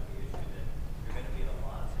of bring up the issue that you're going to be in a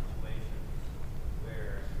lot of situations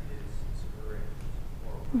where it is discouraged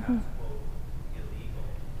or perhaps, quote, illegal.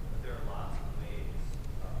 But there are lots of ways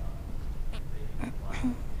that you can find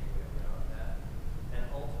a way around that. And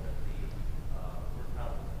ultimately, we're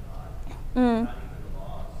accountable to God. Not even the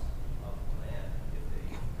laws of the land if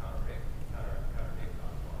they contradict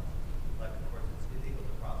God's laws. Like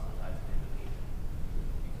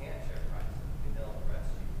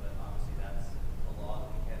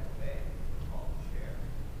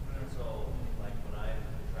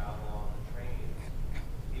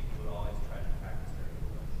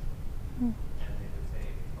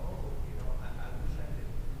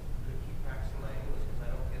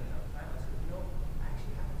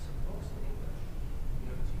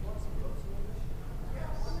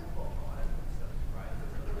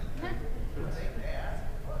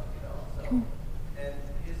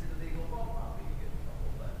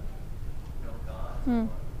someone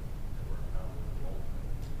to work out with them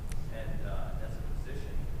ultimately. And as a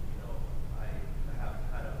physician, you know, I have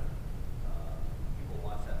kind of people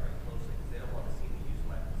watch that very closely because they don't want to see me use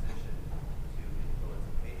my position to influence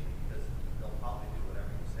a patient because they'll probably do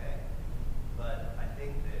whatever you say. But I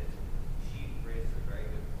think that she raises a very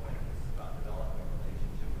good point. It's about developing a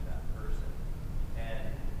relationship with that person.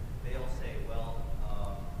 And they'll say, well,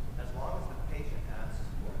 as long as the patient asks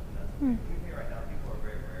for it, and that's okay. With me right now, people are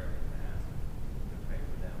very rarely going to ask to pray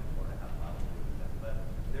for them or to have Bible study with them. But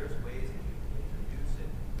there's ways that you can introduce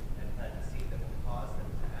it and kind of see that will cause them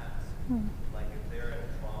to ask. Like if they're in a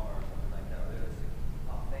trauma or something like that, or they're just,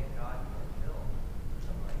 oh, thank God you weren't killed, or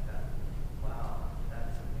something like that. Wow,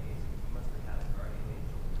 that's amazing. You must have had a guardian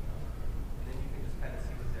angel. You know? And then you can just kind of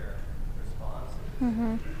see what their response is.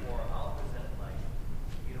 Or I'll present it like,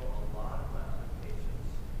 you know, a lot of my other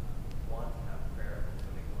patients want to have prayer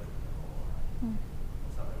before they go into the OR.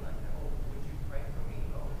 Something like that. Oh, would you pray for me?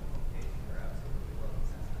 Oh, okay, sure, absolutely. Well,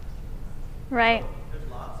 Right. so there's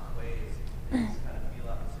lots of ways to just kind of feel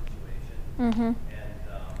out the situation. And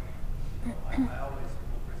you know, I always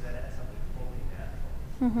will present it as something totally natural.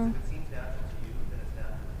 If it seems natural to you, then it's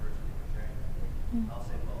natural to the person that you're sharing it with. I'll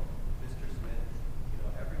say, well, Mr. Smith, you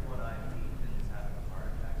know, everyone I meet that is having a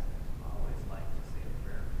heart attack, I always like to say a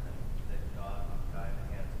prayer for them that God would guide the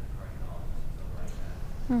hands of the cardiologist and stuff like that.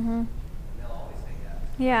 And they'll always say yes.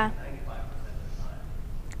 Yeah. 95% of the time.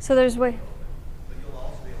 So there's way. But you'll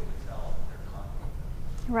also be able to tell if they're confident.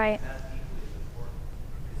 Right. And that's equally as important,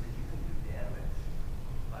 is that you can do damage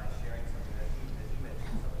by sharing something that you, as you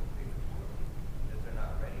mentioned, something prematurely that they're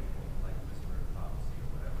not ready for, like whisper of prophecy or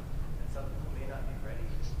whatever. And some people may not be ready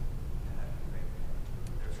to have you pray for them.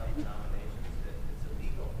 There are some denominations that it's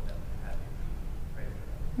illegal for them to have you pray for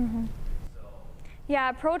them. So Yeah,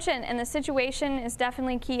 approach and the situation is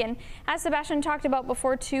definitely key. And as Sebastian talked about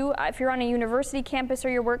before too, if you're on a university campus or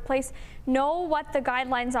your workplace, know what the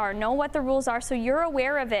guidelines are, know what the rules are, so you're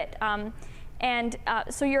aware of it,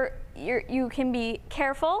 so you can be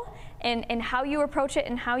careful in how you approach it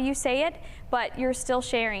and how you say it, but you're still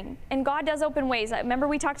sharing. And God does open ways. Remember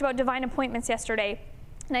we talked about divine appointments yesterday.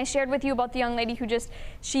 And I shared with you about the young lady who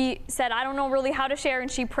she said, I don't know really how to share, and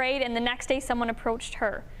she prayed, and the next day someone approached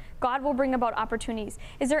her. God will bring about opportunities.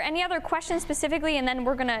 Is there any other questions specifically? And then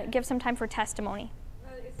we're going to give some time for testimony.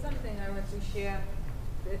 Well, it's something I want to share.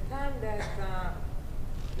 The time that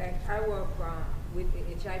like I work with the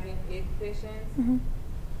HIV/AIDS patients,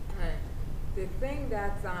 the thing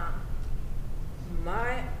that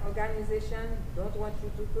my organization don't want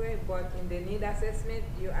you to pray, but in the need assessment,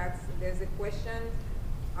 you ask, there's a question,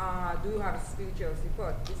 do you have spiritual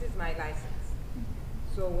support? This is my license.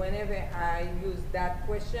 So whenever I use that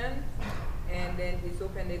question, and then it's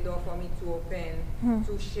opened the door for me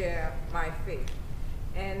to share my faith.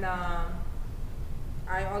 And I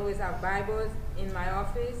always have Bibles in my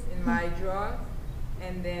office, in my drawer.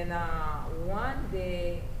 And then one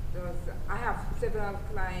day, I have several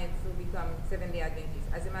clients who become Seventh-day Adventists.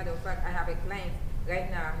 As a matter of fact, I have a client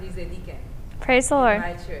right now, he's a deacon. Praise the Lord. In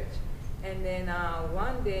my church. And then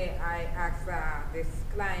one day I asked this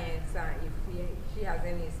client if she has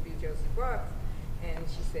any spiritual support, and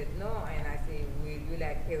she said no. And I said, will you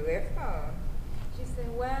like a referral? She said,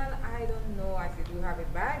 well, I don't know. I said, do you have a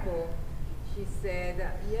Bible? She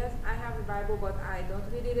said, yes, I have a Bible, but I don't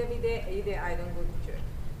read it every day. Either I don't go to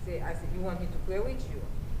church. I said, you want me to pray with you?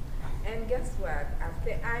 And guess what?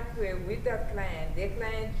 After I prayed with that client, the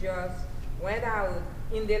client just went out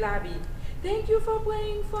in the lobby. Thank you for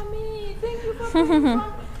praying for me. Thank you for praying for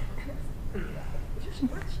me.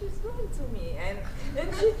 What she's doing to me. And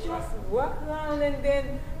she just walked around and I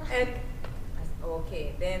said,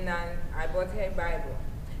 okay. Then I bought her a Bible.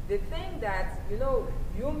 The thing that,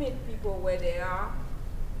 you meet people where they are,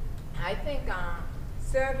 I think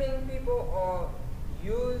serving people or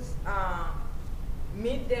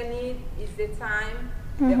meet their need is the time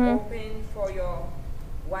they're open for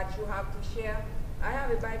what you have to share. I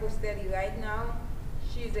have a Bible study right now.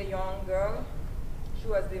 She's a young girl. She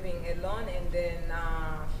was living alone, and then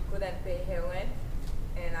she couldn't pay her rent.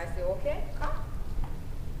 And I said, okay, come.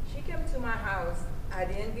 She came to my house. I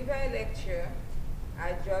didn't give her a lecture.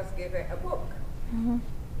 I just gave her a book.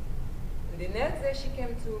 The next day she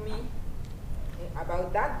came to me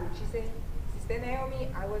about that book. She said, Sister Naomi,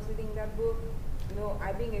 I was reading that book.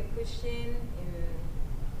 I've been a Christian in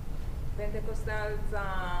Pentecostal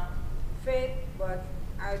faith, but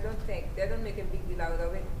I don't think, they don't make a big deal out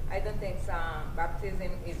of it. I don't think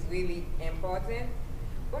baptism is really important.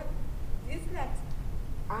 But this next,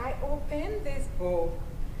 I opened this book,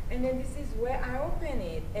 and then this is where I open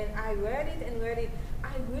it, and I read it and read it.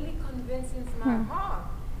 I really convinced in my heart.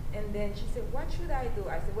 And then she said, what should I do?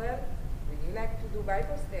 I said, well, would you like to do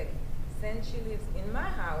Bible study? Since she lives in my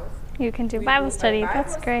house, You can do we Bible a study.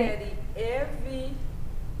 That's Bible great. study every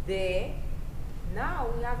day. Now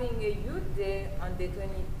we're having a youth day on the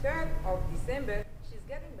 23rd of December. She's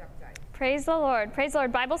getting baptized. Praise the Lord. Praise the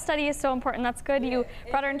Lord. Bible study is so important. That's good. You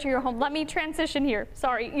brought her into your home. Let me transition here.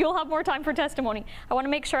 Sorry. You'll have more time for testimony. I want to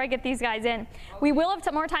make sure I get these guys in. We will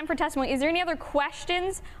have more time for testimony. Is there any other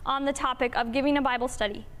questions on the topic of giving a Bible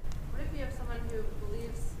study? What if you have someone who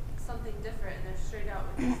believes something different and they're straight out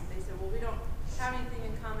with you? They say, well, we don't have anything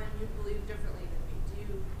in common. You believe differently than me.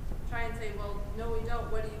 Do you try and say, well, no, we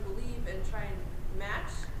don't. What do you believe? And try and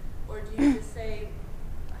match? Or do you just say,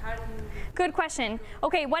 how do you... Good question.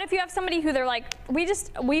 Okay, what if you have somebody who they're like,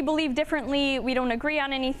 we believe differently, we don't agree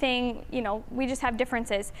on anything, we just have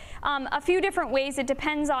differences. A few different ways. It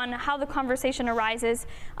depends on how the conversation arises.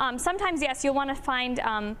 Sometimes, yes, you'll want to find,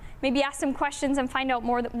 maybe ask some questions and find out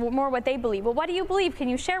more what they believe. Well, what do you believe? Can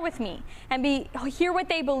you share with me? And hear what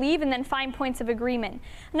they believe and then find points of agreement.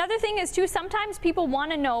 Another thing is, too, sometimes people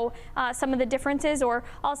want to know some of the differences, or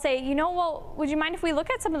I'll say, well, would you mind if we look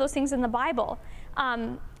at some of those things in the Bible?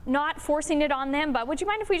 Not forcing it on them, but would you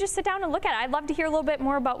mind if we just sit down and look at it? I'd love to hear a little bit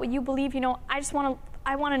more about what you believe.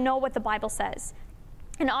 I want to know what the Bible says.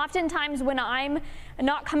 And oftentimes when I'm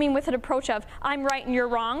not coming with an approach of, I'm right and you're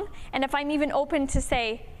wrong, and if I'm even open to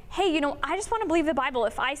say, hey, I just want to believe the Bible.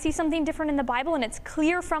 If I see something different in the Bible and it's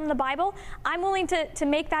clear from the Bible, I'm willing to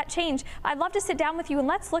make that change. I'd love to sit down with you and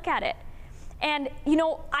let's look at it. And,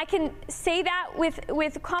 I can say that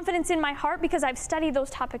with confidence in my heart because I've studied those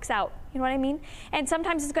topics out. You know what I mean? And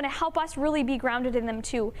sometimes it's going to help us really be grounded in them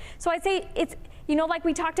too. So I'd say it's, like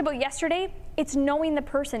we talked about yesterday, it's knowing the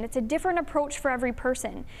person. It's a different approach for every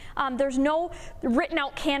person. There's no written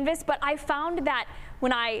out canvas, but I found that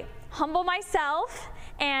when I humble myself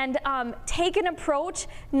and take an approach,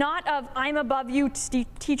 not of I'm above you,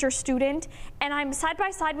 teacher, student, and I'm side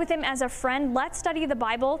by side with him as a friend, let's study the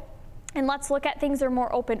Bible, and let's look at things that are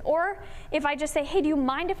more open. Or if I just say, hey, do you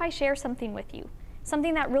mind if I share something with you?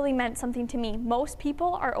 Something that really meant something to me. Most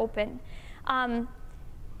people are open.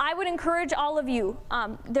 I would encourage all of you,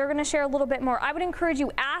 they're going to share a little bit more. I would encourage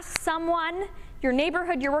you, ask someone, your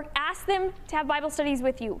neighborhood, your work, ask them to have Bible studies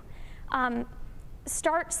with you.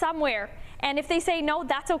 Start somewhere. And if they say no,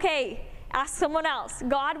 that's okay. Ask someone else.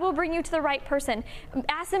 God will bring you to the right person.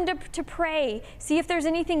 Ask them to pray. See if there's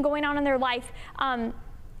anything going on in their life.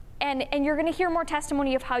 And you're going to hear more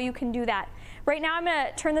testimony of how you can do that. Right now, I'm going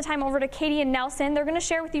to turn the time over to Katie and Nelson. They're going to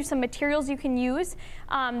share with you some materials you can use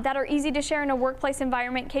that are easy to share in a workplace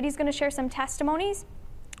environment. Katie's going to share some testimonies.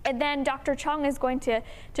 And then Dr. Chung is going to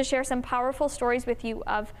share some powerful stories with you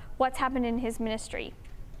of what's happened in his ministry.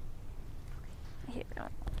 Here.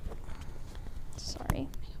 Sorry.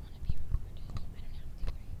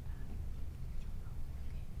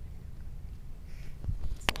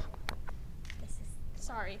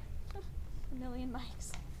 Sorry. A million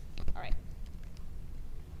mics. All right.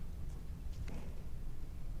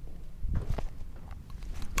 All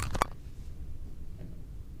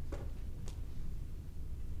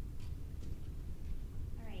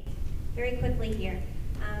right. Very quickly here.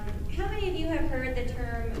 How many of you have heard the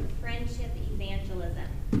term friendship evangelism?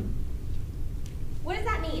 What does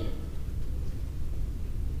that mean?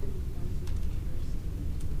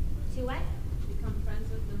 To what? Become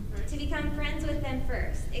friends with them first. To become friends with them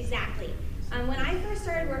first, exactly. When I first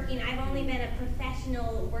started working, I've only been a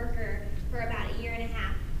professional worker for about a year and a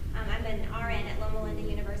half. I'm an RN at Loma Linda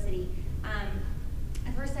University.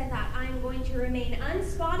 At first I thought, I'm going to remain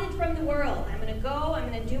unspotted from the world. I'm going to go, I'm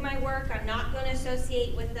going to do my work, I'm not going to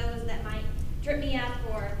associate with those that might trip me up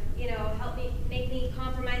or, help me, make me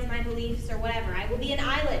compromise my beliefs or whatever. I will be an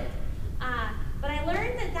island. But I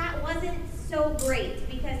learned that wasn't so great,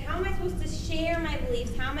 because how am I supposed to share my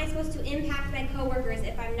beliefs? How am I supposed to impact my coworkers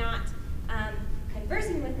if I'm not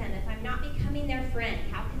conversing with them, if I'm not becoming their friend?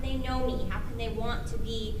 How can they know me? How can they want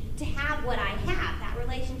to have what I have, that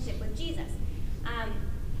relationship with Jesus?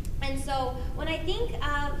 And so when I think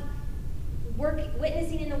of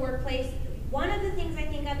witnessing in the workplace, one of the things I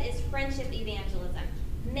think of is friendship evangelism.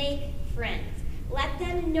 Make friends. Let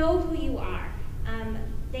them know who you are.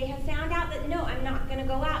 They have found out that, no, I'm not going to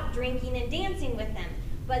go out drinking and dancing with them,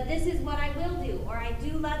 but this is what I will do, or I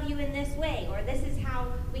do love you in this way, or this is how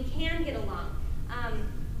we can get along.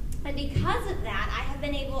 And because of that, I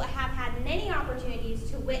have had many opportunities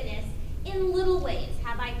to witness in little ways.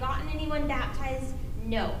 Have I gotten anyone baptized?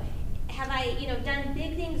 No. Have I, done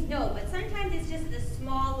big things? No. But sometimes it's just the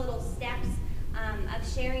small little steps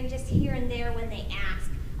of sharing just here and there when they ask,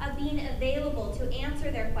 of being available to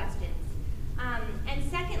answer their questions. And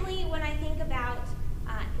secondly, when I think about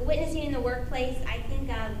witnessing in the workplace, I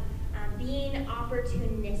think of being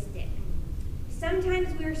opportunistic.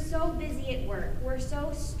 Sometimes we're so busy at work, we're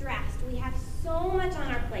so stressed, we have so much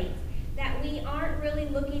on our plates that we aren't really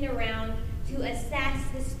looking around to assess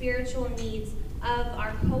the spiritual needs of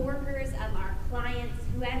our coworkers, of our clients,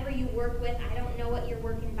 whoever you work with. I don't know what your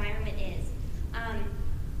work environment is.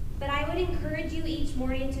 But I would encourage you each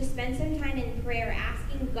morning to spend some time in prayer,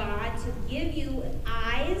 asking God to give you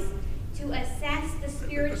eyes to assess the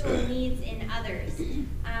spiritual needs in others.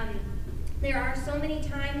 There are so many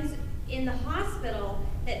times in the hospital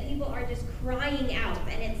that people are just crying out,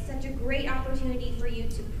 and it's such a great opportunity for you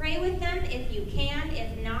to pray with them if you can.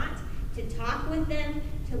 If not, to talk with them,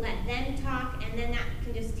 to let them talk, and then that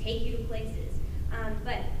can just take you to places.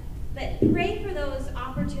 But pray for those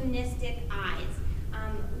opportunistic eyes.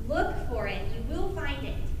 Look for it. You will find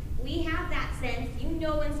it. We have that sense. You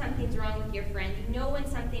know when something's wrong with your friend. You know when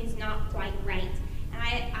something's not quite right. And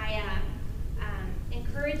I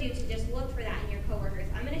encourage you to just look for that in your coworkers.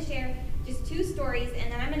 I'm going to share just 2 stories,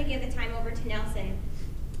 and then I'm going to give the time over to Nelson.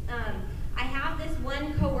 I have this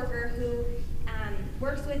one coworker who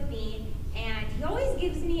works with me, and he always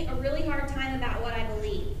gives me a really hard time about what I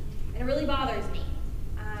believe, and it really bothers me.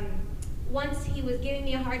 Once he was giving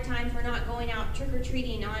me a hard time for not going out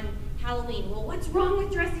trick-or-treating on Halloween. Well, what's wrong with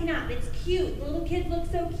dressing up? It's cute. The little kids look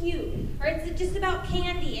so cute. Or it's just about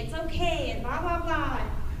candy. It's okay, and blah, blah, blah.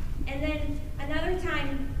 And then another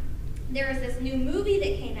time, there was this new movie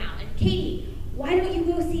that came out, and Katie, why don't you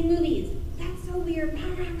go see movies? That's so weird,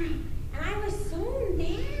 blah, blah, blah. And I was so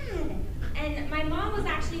mad. And my mom was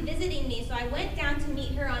actually visiting me, so I went down to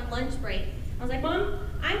meet her on lunch break. I was like, Mom,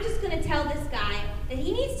 I'm just going to tell this guy that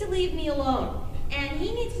he needs to leave me alone, and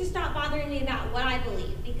he needs to stop bothering me about what I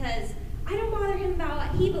believe, because I don't bother him about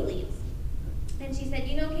what he believes. And she said,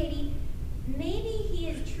 you know, Katie, maybe he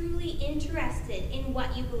is truly interested in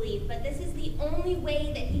what you believe, but this is the only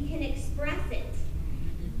way that he can express it.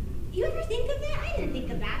 You ever think of that? I didn't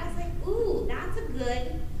think of that. I was like, ooh, that's a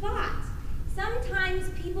good thought. Sometimes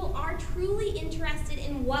people are truly interested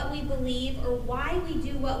in what we believe or why we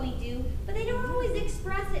do what we do, but they don't always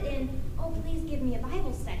express it in, oh, please give me a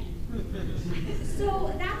Bible study.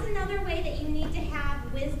 So that's another way that you need to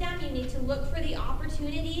have wisdom. You need to look for the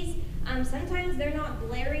opportunities. Sometimes they're not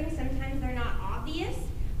glaring, sometimes they're not obvious.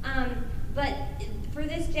 But for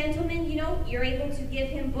this gentleman, you know, you're able to give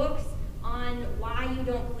him books on why you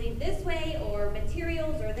don't believe this way, or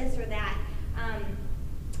materials, or this or that.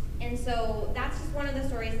 And so that's just one of the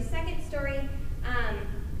stories. The second story,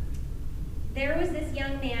 there was this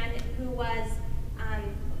young man who was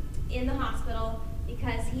in the hospital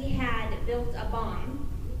because he had built a bomb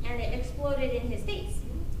and it exploded in his face.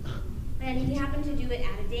 And he happened to do it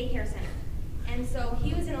at a daycare center. And so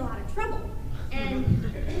he was in a lot of trouble.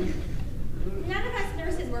 And none of us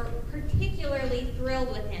nurses were particularly thrilled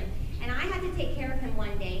with him. And I had to take care of him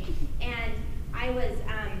one day. And I was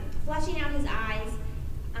flushing out his eyes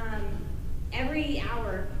every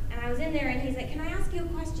hour. And I was in there and he's like, can I ask you a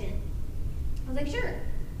question? I was like, sure.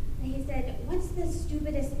 And he said, what's the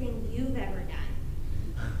stupidest thing you've ever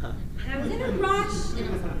done? And I was in a rush and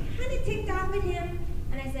I was kind of ticked off at him.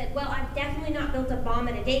 And I said, well, I've definitely not built a bomb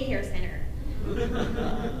at a daycare center.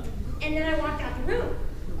 And then I walked out the room.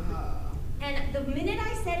 And the minute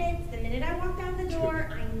I said it, the minute I walked out the door,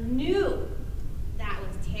 I knew that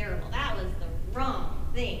was terrible. That was the wrong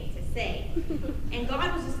thing to say. And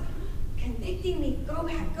God was just convicting me, go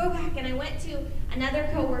back, go back. And I went to another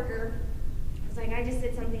coworker. I was like, I just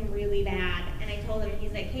did something really bad. And I told him,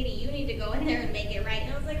 he's like, Katie, you need to go in there and make it right.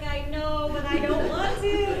 And I was like, I know, but I don't want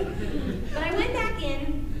to. But I went back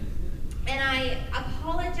in and I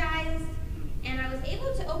apologized. And I was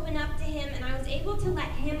able to open up to him, and I was able to let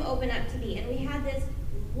him open up to me. And we had this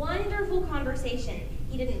wonderful conversation.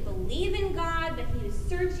 He didn't believe in God, but he was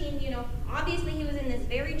searching, obviously he was in this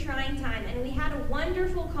very trying time. And we had a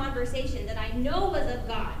wonderful conversation that I know was of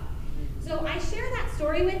God. So I share that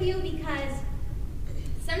story with you because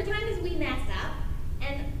sometimes we mess up,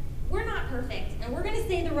 and we're not perfect, and we're going to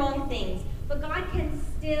say the wrong things. But God can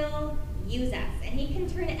still use us, and he can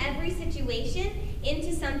turn every situation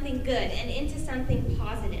into something good and into something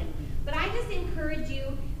positive. But I just encourage you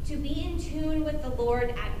to be in tune with the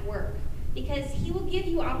Lord at work, because he will give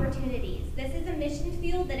you opportunities. This is a mission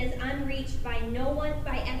field that is unreached by no one,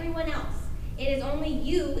 by everyone else. It is only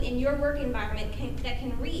you in your work environment that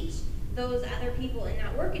can reach those other people in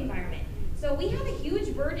that work environment. So we have a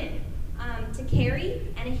huge burden to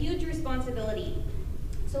carry and a huge responsibility.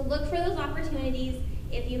 So look for those opportunities.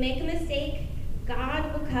 If you make a mistake,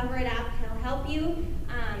 God will cover it up. He'll help you.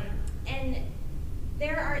 And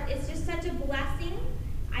it's just such a blessing.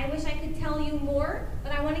 I wish I could to tell you more,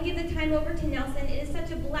 but I want to give the time over to Nelson. It is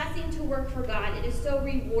such a blessing to work for God. It is so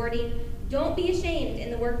rewarding. Don't be ashamed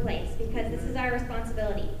in the workplace, because this is our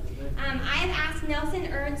responsibility. I have asked Nelson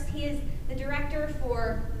Ernst, he is the director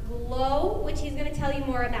for GLOW, which he's going to tell you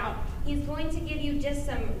more about. He's going to give you just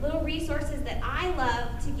some little resources that I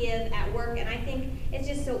love to give at work, and I think it's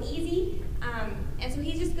just so easy. And so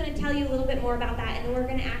he's just going to tell you a little bit more about that, and then we're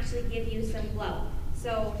going to actually give you some GLOW.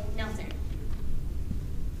 So, Nelson.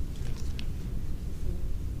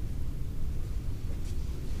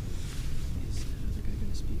 Is the guy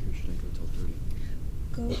going to speak, or should I go till 30?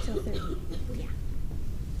 Go till 30. Yeah.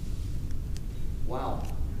 Wow,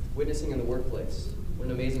 witnessing in the workplace. What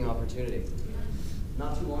an amazing opportunity.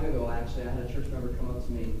 Not too long ago, actually, I had a church member come up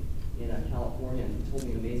to me in California, and he told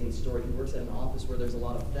me an amazing story. He works at an office where there's a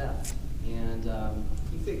lot of theft, and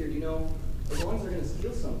he figured, as long as they're going to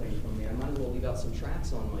steal something from me, I might as well leave out some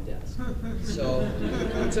tracts on my desk. So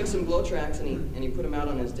he took some GLOW tracts and he put them out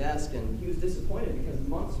on his desk, and he was disappointed because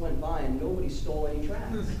months went by and nobody stole any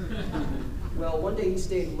tracts. Well, one day he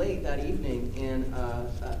stayed late that evening, and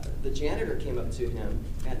the janitor came up to him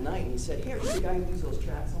at night and he said, "Hey, are you the guy who leaves those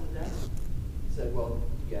tracts on the desk?" He said, "Well,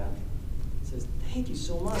 yeah." He says, "Thank you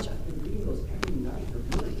so much. I've been reading those every night.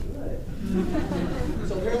 They're really good."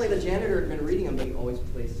 So apparently the janitor had been reading them, but he always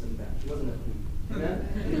placed them back. He wasn't a thief.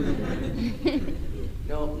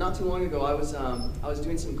 Amen? Not too long ago, I was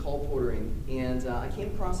doing some call portering, and I came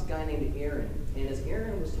across a guy named Aaron. And as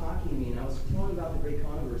Aaron was talking to me, and I was telling him about the great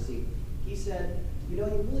controversy, he said, "You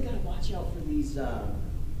really got to watch out for these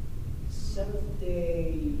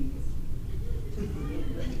Seventh-day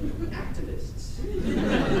activists."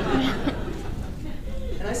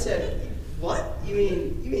 And I said, "What? You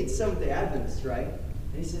mean Seventh-day Adventists, right?"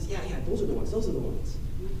 And he says, yeah, those are the ones.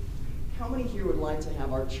 How many here would like to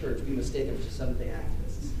have our church be mistaken for Seventh-day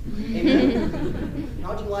activists? Amen?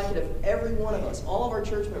 How'd you like it if every one of us, all of our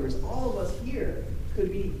church members, all of us here,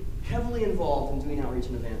 could be heavily involved in doing outreach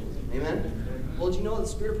and evangelism? Amen? Well, did you know that the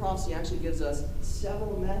Spirit of Prophecy actually gives us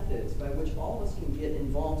several methods by which all of us can get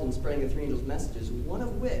involved in spreading the three angels' messages, one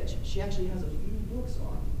of which she actually has a few books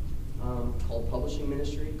on, called Publishing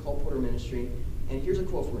Ministry, called Porter Ministry. And here's a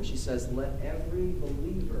quote from her. She says, "Let every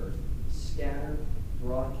believer scatter,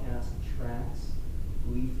 broadcast tracts,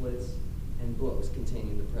 leaflets, and books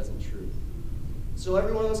containing the present truth." So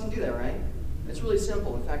every one of us can do that, right? It's really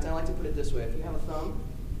simple. In fact, I like to put it this way. If you have a thumb,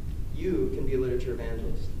 you can be a literature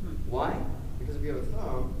evangelist. Why? Because if you have a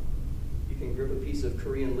thumb, you can grip a piece of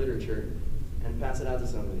Korean literature and pass it out to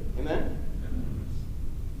somebody. Amen?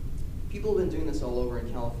 People have been doing this all over in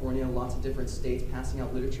California, lots of different states passing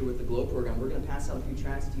out literature with the GLOW program. We're going to pass out a few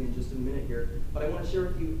tracts to you in just a minute here, but I want to share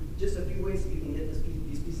with you just a few ways that you can get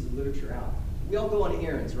these pieces of literature out. We all go on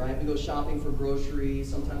errands, right? We go shopping for groceries,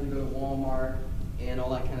 sometimes we go to Walmart, and all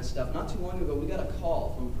that kind of stuff. Not too long ago, we got a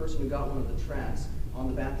call from a person who got one of the tracts. On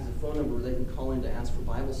the back is a phone number where they can call in to ask for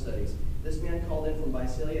Bible studies. This man called in from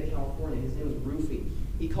Visalia, California. His name was Rufy.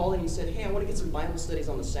 He called in and he said, "Hey, I want to get some Bible studies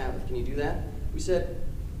on the Sabbath. Can you do that?" We said,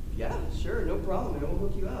 "Yeah, sure, no problem, and we'll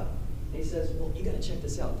hook you up." And he says, "Well, you got to check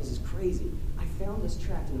this out. This is crazy. I found this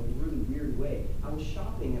tract in a really weird way. I was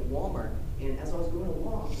shopping at Walmart, and as I was going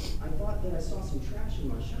along, I thought that I saw some trash in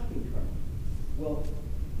my shopping cart. Well,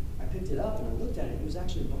 I picked it up and I looked at it. It was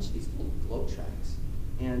actually a bunch of these little GLOW tracts.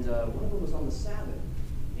 And one of them was on the Sabbath.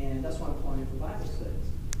 And that's why I'm calling it for Bible studies.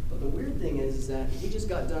 But the weird thing is that we just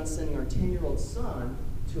got done sending our 10-year-old son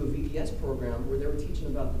to a VPS program where they were teaching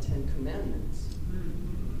about the 10 Commandments.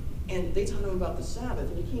 And they taught him about the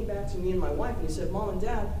Sabbath. And he came back to me and my wife and he said, "Mom and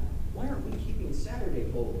Dad, why aren't we keeping Saturday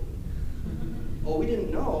holy?" Oh, we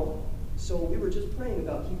didn't know. So we were just praying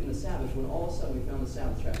about keeping the Sabbath when all of a sudden we found the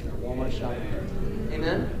Sabbath tract in our Walmart shopping cart.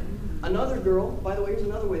 Amen? Another girl, by the way, here's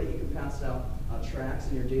another way that you can pass out tracts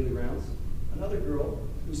in your daily rounds. Another girl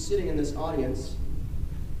who's sitting in this audience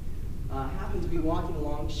happened to be walking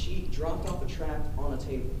along. She dropped off a tract on a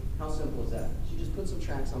table. How simple is that? She just put some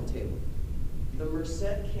tracts on the table. The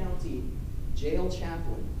Merced County jail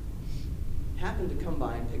chaplain happened to come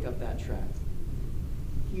by and pick up that tract.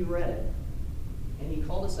 He read it. And he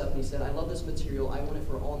called us up and he said, "I love this material. I want it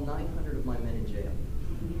for all 900 of my men in jail."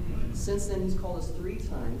 Since then, he's called us 3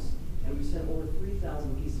 times, and we've sent over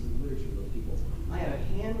 3,000 pieces of literature to those people. I have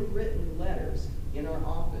handwritten letters in our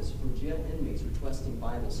office from jail inmates requesting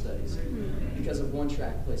Bible studies because of one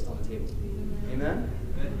tract placed on the table. Amen?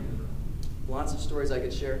 Lots of stories I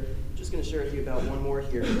could share. I'm just going to share with you about one more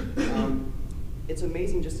here. It's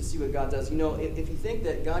amazing just to see what God does. You know, if you think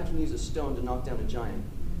that God can use a stone to knock down a giant,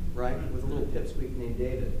 right, with a little pipsqueak named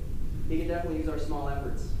David, he can definitely use our small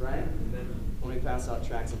efforts, right? When we pass out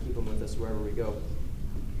tracts and keep them with us wherever we go.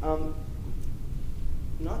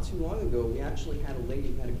 not too long ago, we actually had a lady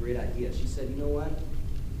who had a great idea. She said, you know what?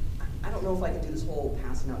 I don't know if I can do this whole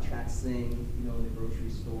passing out tracts thing, you know, in the grocery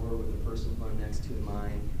store with the person who I'm next to in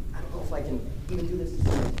mind. I don't know if I can even do this,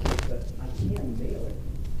 but I can mail it.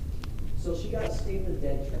 So she got a State of the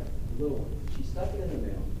Dead tract, a little one. She stuck it in the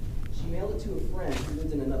mail. She mailed it to a friend who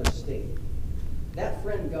lived in another state. That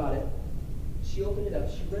friend got it. She opened it up.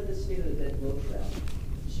 She read the State of the Dead book tract.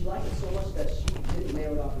 She liked it so much that she didn't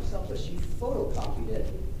mail it off herself, but she photocopied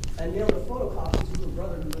it and mailed a photocopy to her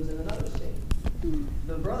brother who lives in another state.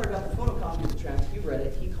 The brother got the photocopy of the tract, he read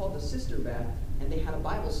it, he called the sister back, and they had a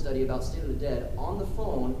Bible study about State of the Dead on the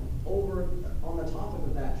phone over on the topic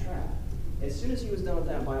of that tract. As soon as he was done with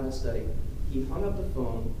that Bible study, he hung up the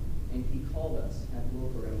phone and he called us at the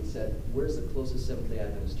local and he said, where's the closest Seventh-day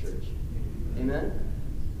Adventist church? Amen?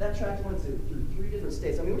 That tract went through 3 different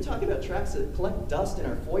states. I mean, we're talking about tracts that collect dust in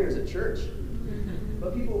our foyers at church.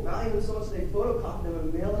 But people value them so much they photocopy them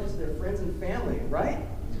and mail them to their friends and family, right?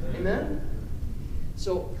 Amen?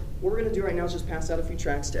 So what we're going to do right now is just pass out a few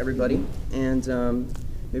tracts to everybody, and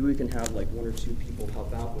maybe we can have like 1 or 2 people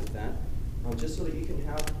help out with that, just so that you can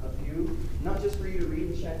have a few, not just for you to read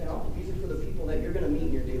and check out, but these are for the people that you're going to meet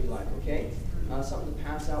in your daily life, okay? Something to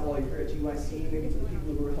pass out while you're here at GYC, maybe to the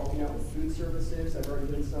people who are helping out with food services. I've already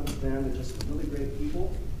done some of them. They're just really great people.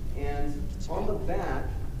 And on the back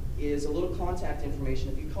is a little contact information.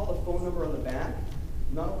 If you call the phone number on the back,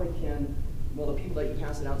 not only can, well, the people that you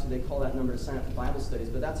pass it out to, they call that number to sign up for Bible studies,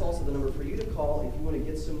 but that's also the number for you to call if you want to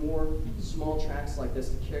get some more small tracts like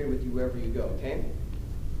this to carry with you wherever you go, okay?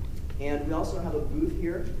 And we also have a booth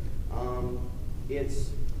here.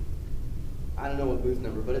 I don't know what booth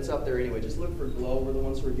number, but it's up there anyway. Just look for Glow. We're the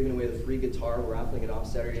ones who are giving away the free guitar. We're raffling it off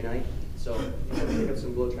Saturday night. So if you want to pick up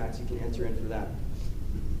some Glow tracks, you can enter in for that.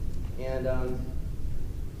 And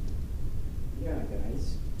yeah,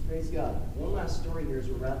 guys, praise God. One last story here as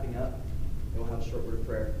we're wrapping up, and we'll have a short word of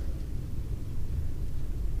prayer.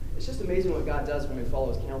 It's just amazing what God does when we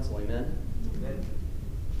follow His counsel, amen? Amen.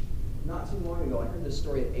 Not too long ago, I heard this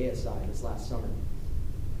story at ASI this last summer.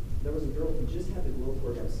 There was a girl who just had the Glow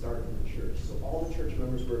program started in her church. So all the church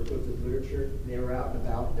members were equipped with literature. They were out and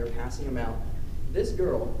about. They were passing them out. This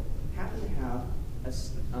girl happened to have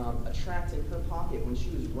a tract in her pocket when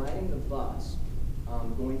she was riding the bus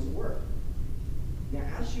going to work. Now,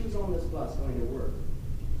 as she was on this bus going to work,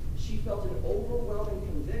 she felt an overwhelming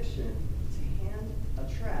conviction to hand a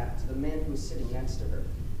tract to the man who was sitting next to her.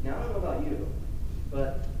 Now, I don't know about you,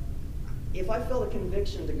 but if I felt a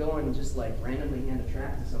conviction to go and just like randomly hand a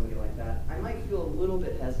tract to somebody like that, I might feel a little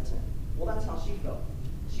bit hesitant. Well, that's how she felt.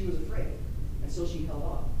 She was afraid, and so she held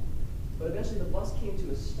off. But eventually the bus came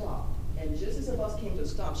to a stop, and just as the bus came to a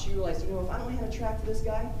stop, she realized, you know, if I don't hand a tract to this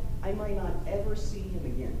guy, I might not ever see him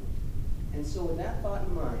again. And so with that thought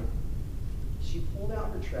in mind, she pulled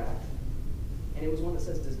out her tract, and it was one that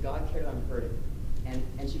says, "Does God care that I'm hurting?" And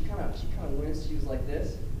she kind of winced. She was like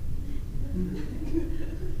this.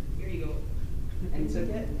 Here you go. And he took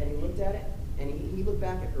it, and he looked at it, and he looked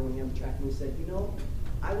back at her when he had the tract, and he said, you know,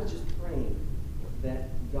 I was just praying that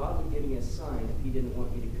God would give me a sign if He didn't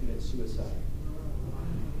want me to commit suicide.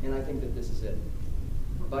 And I think that this is it.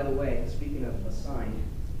 By the way, speaking of a sign,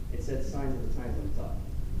 it said signs of the times on the top.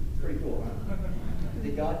 Pretty cool, huh?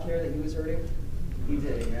 Did God care that he was hurting? He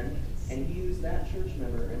did, amen. And He used that church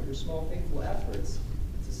member and her small faithful efforts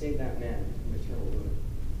to save that man from eternal ruin.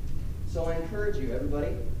 So I encourage you,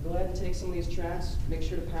 everybody, go ahead and take some of these tracts. Make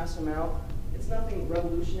sure to pass them out. It's nothing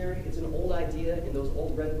revolutionary. It's an old idea in those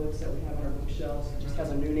old red books that we have on our bookshelves. It just has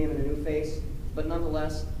a new name and a new face. But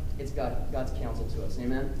nonetheless, it's God's counsel to us.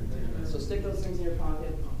 Amen? Amen. So stick those things in your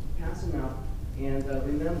pocket, pass them out, and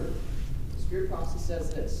remember, the Spirit prophecy says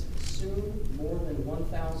this: soon more than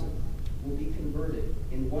 1,000 will be converted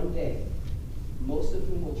in one day, most of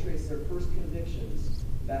whom will trace their first convictions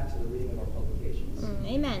back to the reading of our publications.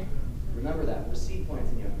 Amen. Remember that. We're seed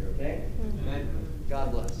planting you out here, okay? Amen.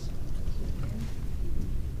 God bless.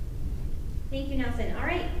 Thank you, Nelson. All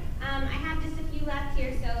right. I have just a few left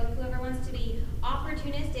here, so whoever wants to be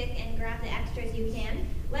opportunistic and grab the extras, you can.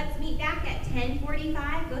 Let's meet back at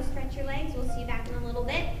 10:45. Go stretch your legs. We'll see you back in a little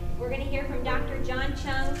bit. We're going to hear from Dr. John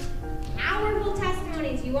Chung. Powerful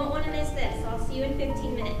testimonies. You won't want to miss this. I'll see you in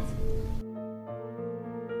 15 minutes.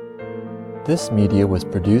 This media was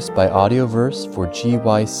produced by Audioverse for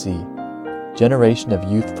GYC, Generation of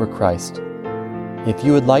Youth for Christ. If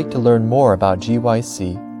you would like to learn more about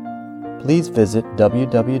GYC, please visit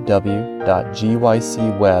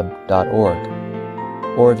www.gycweb.org.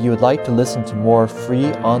 Or if you would like to listen to more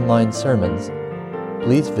free online sermons,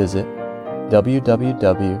 please visit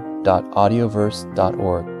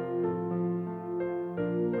www.audioverse.org.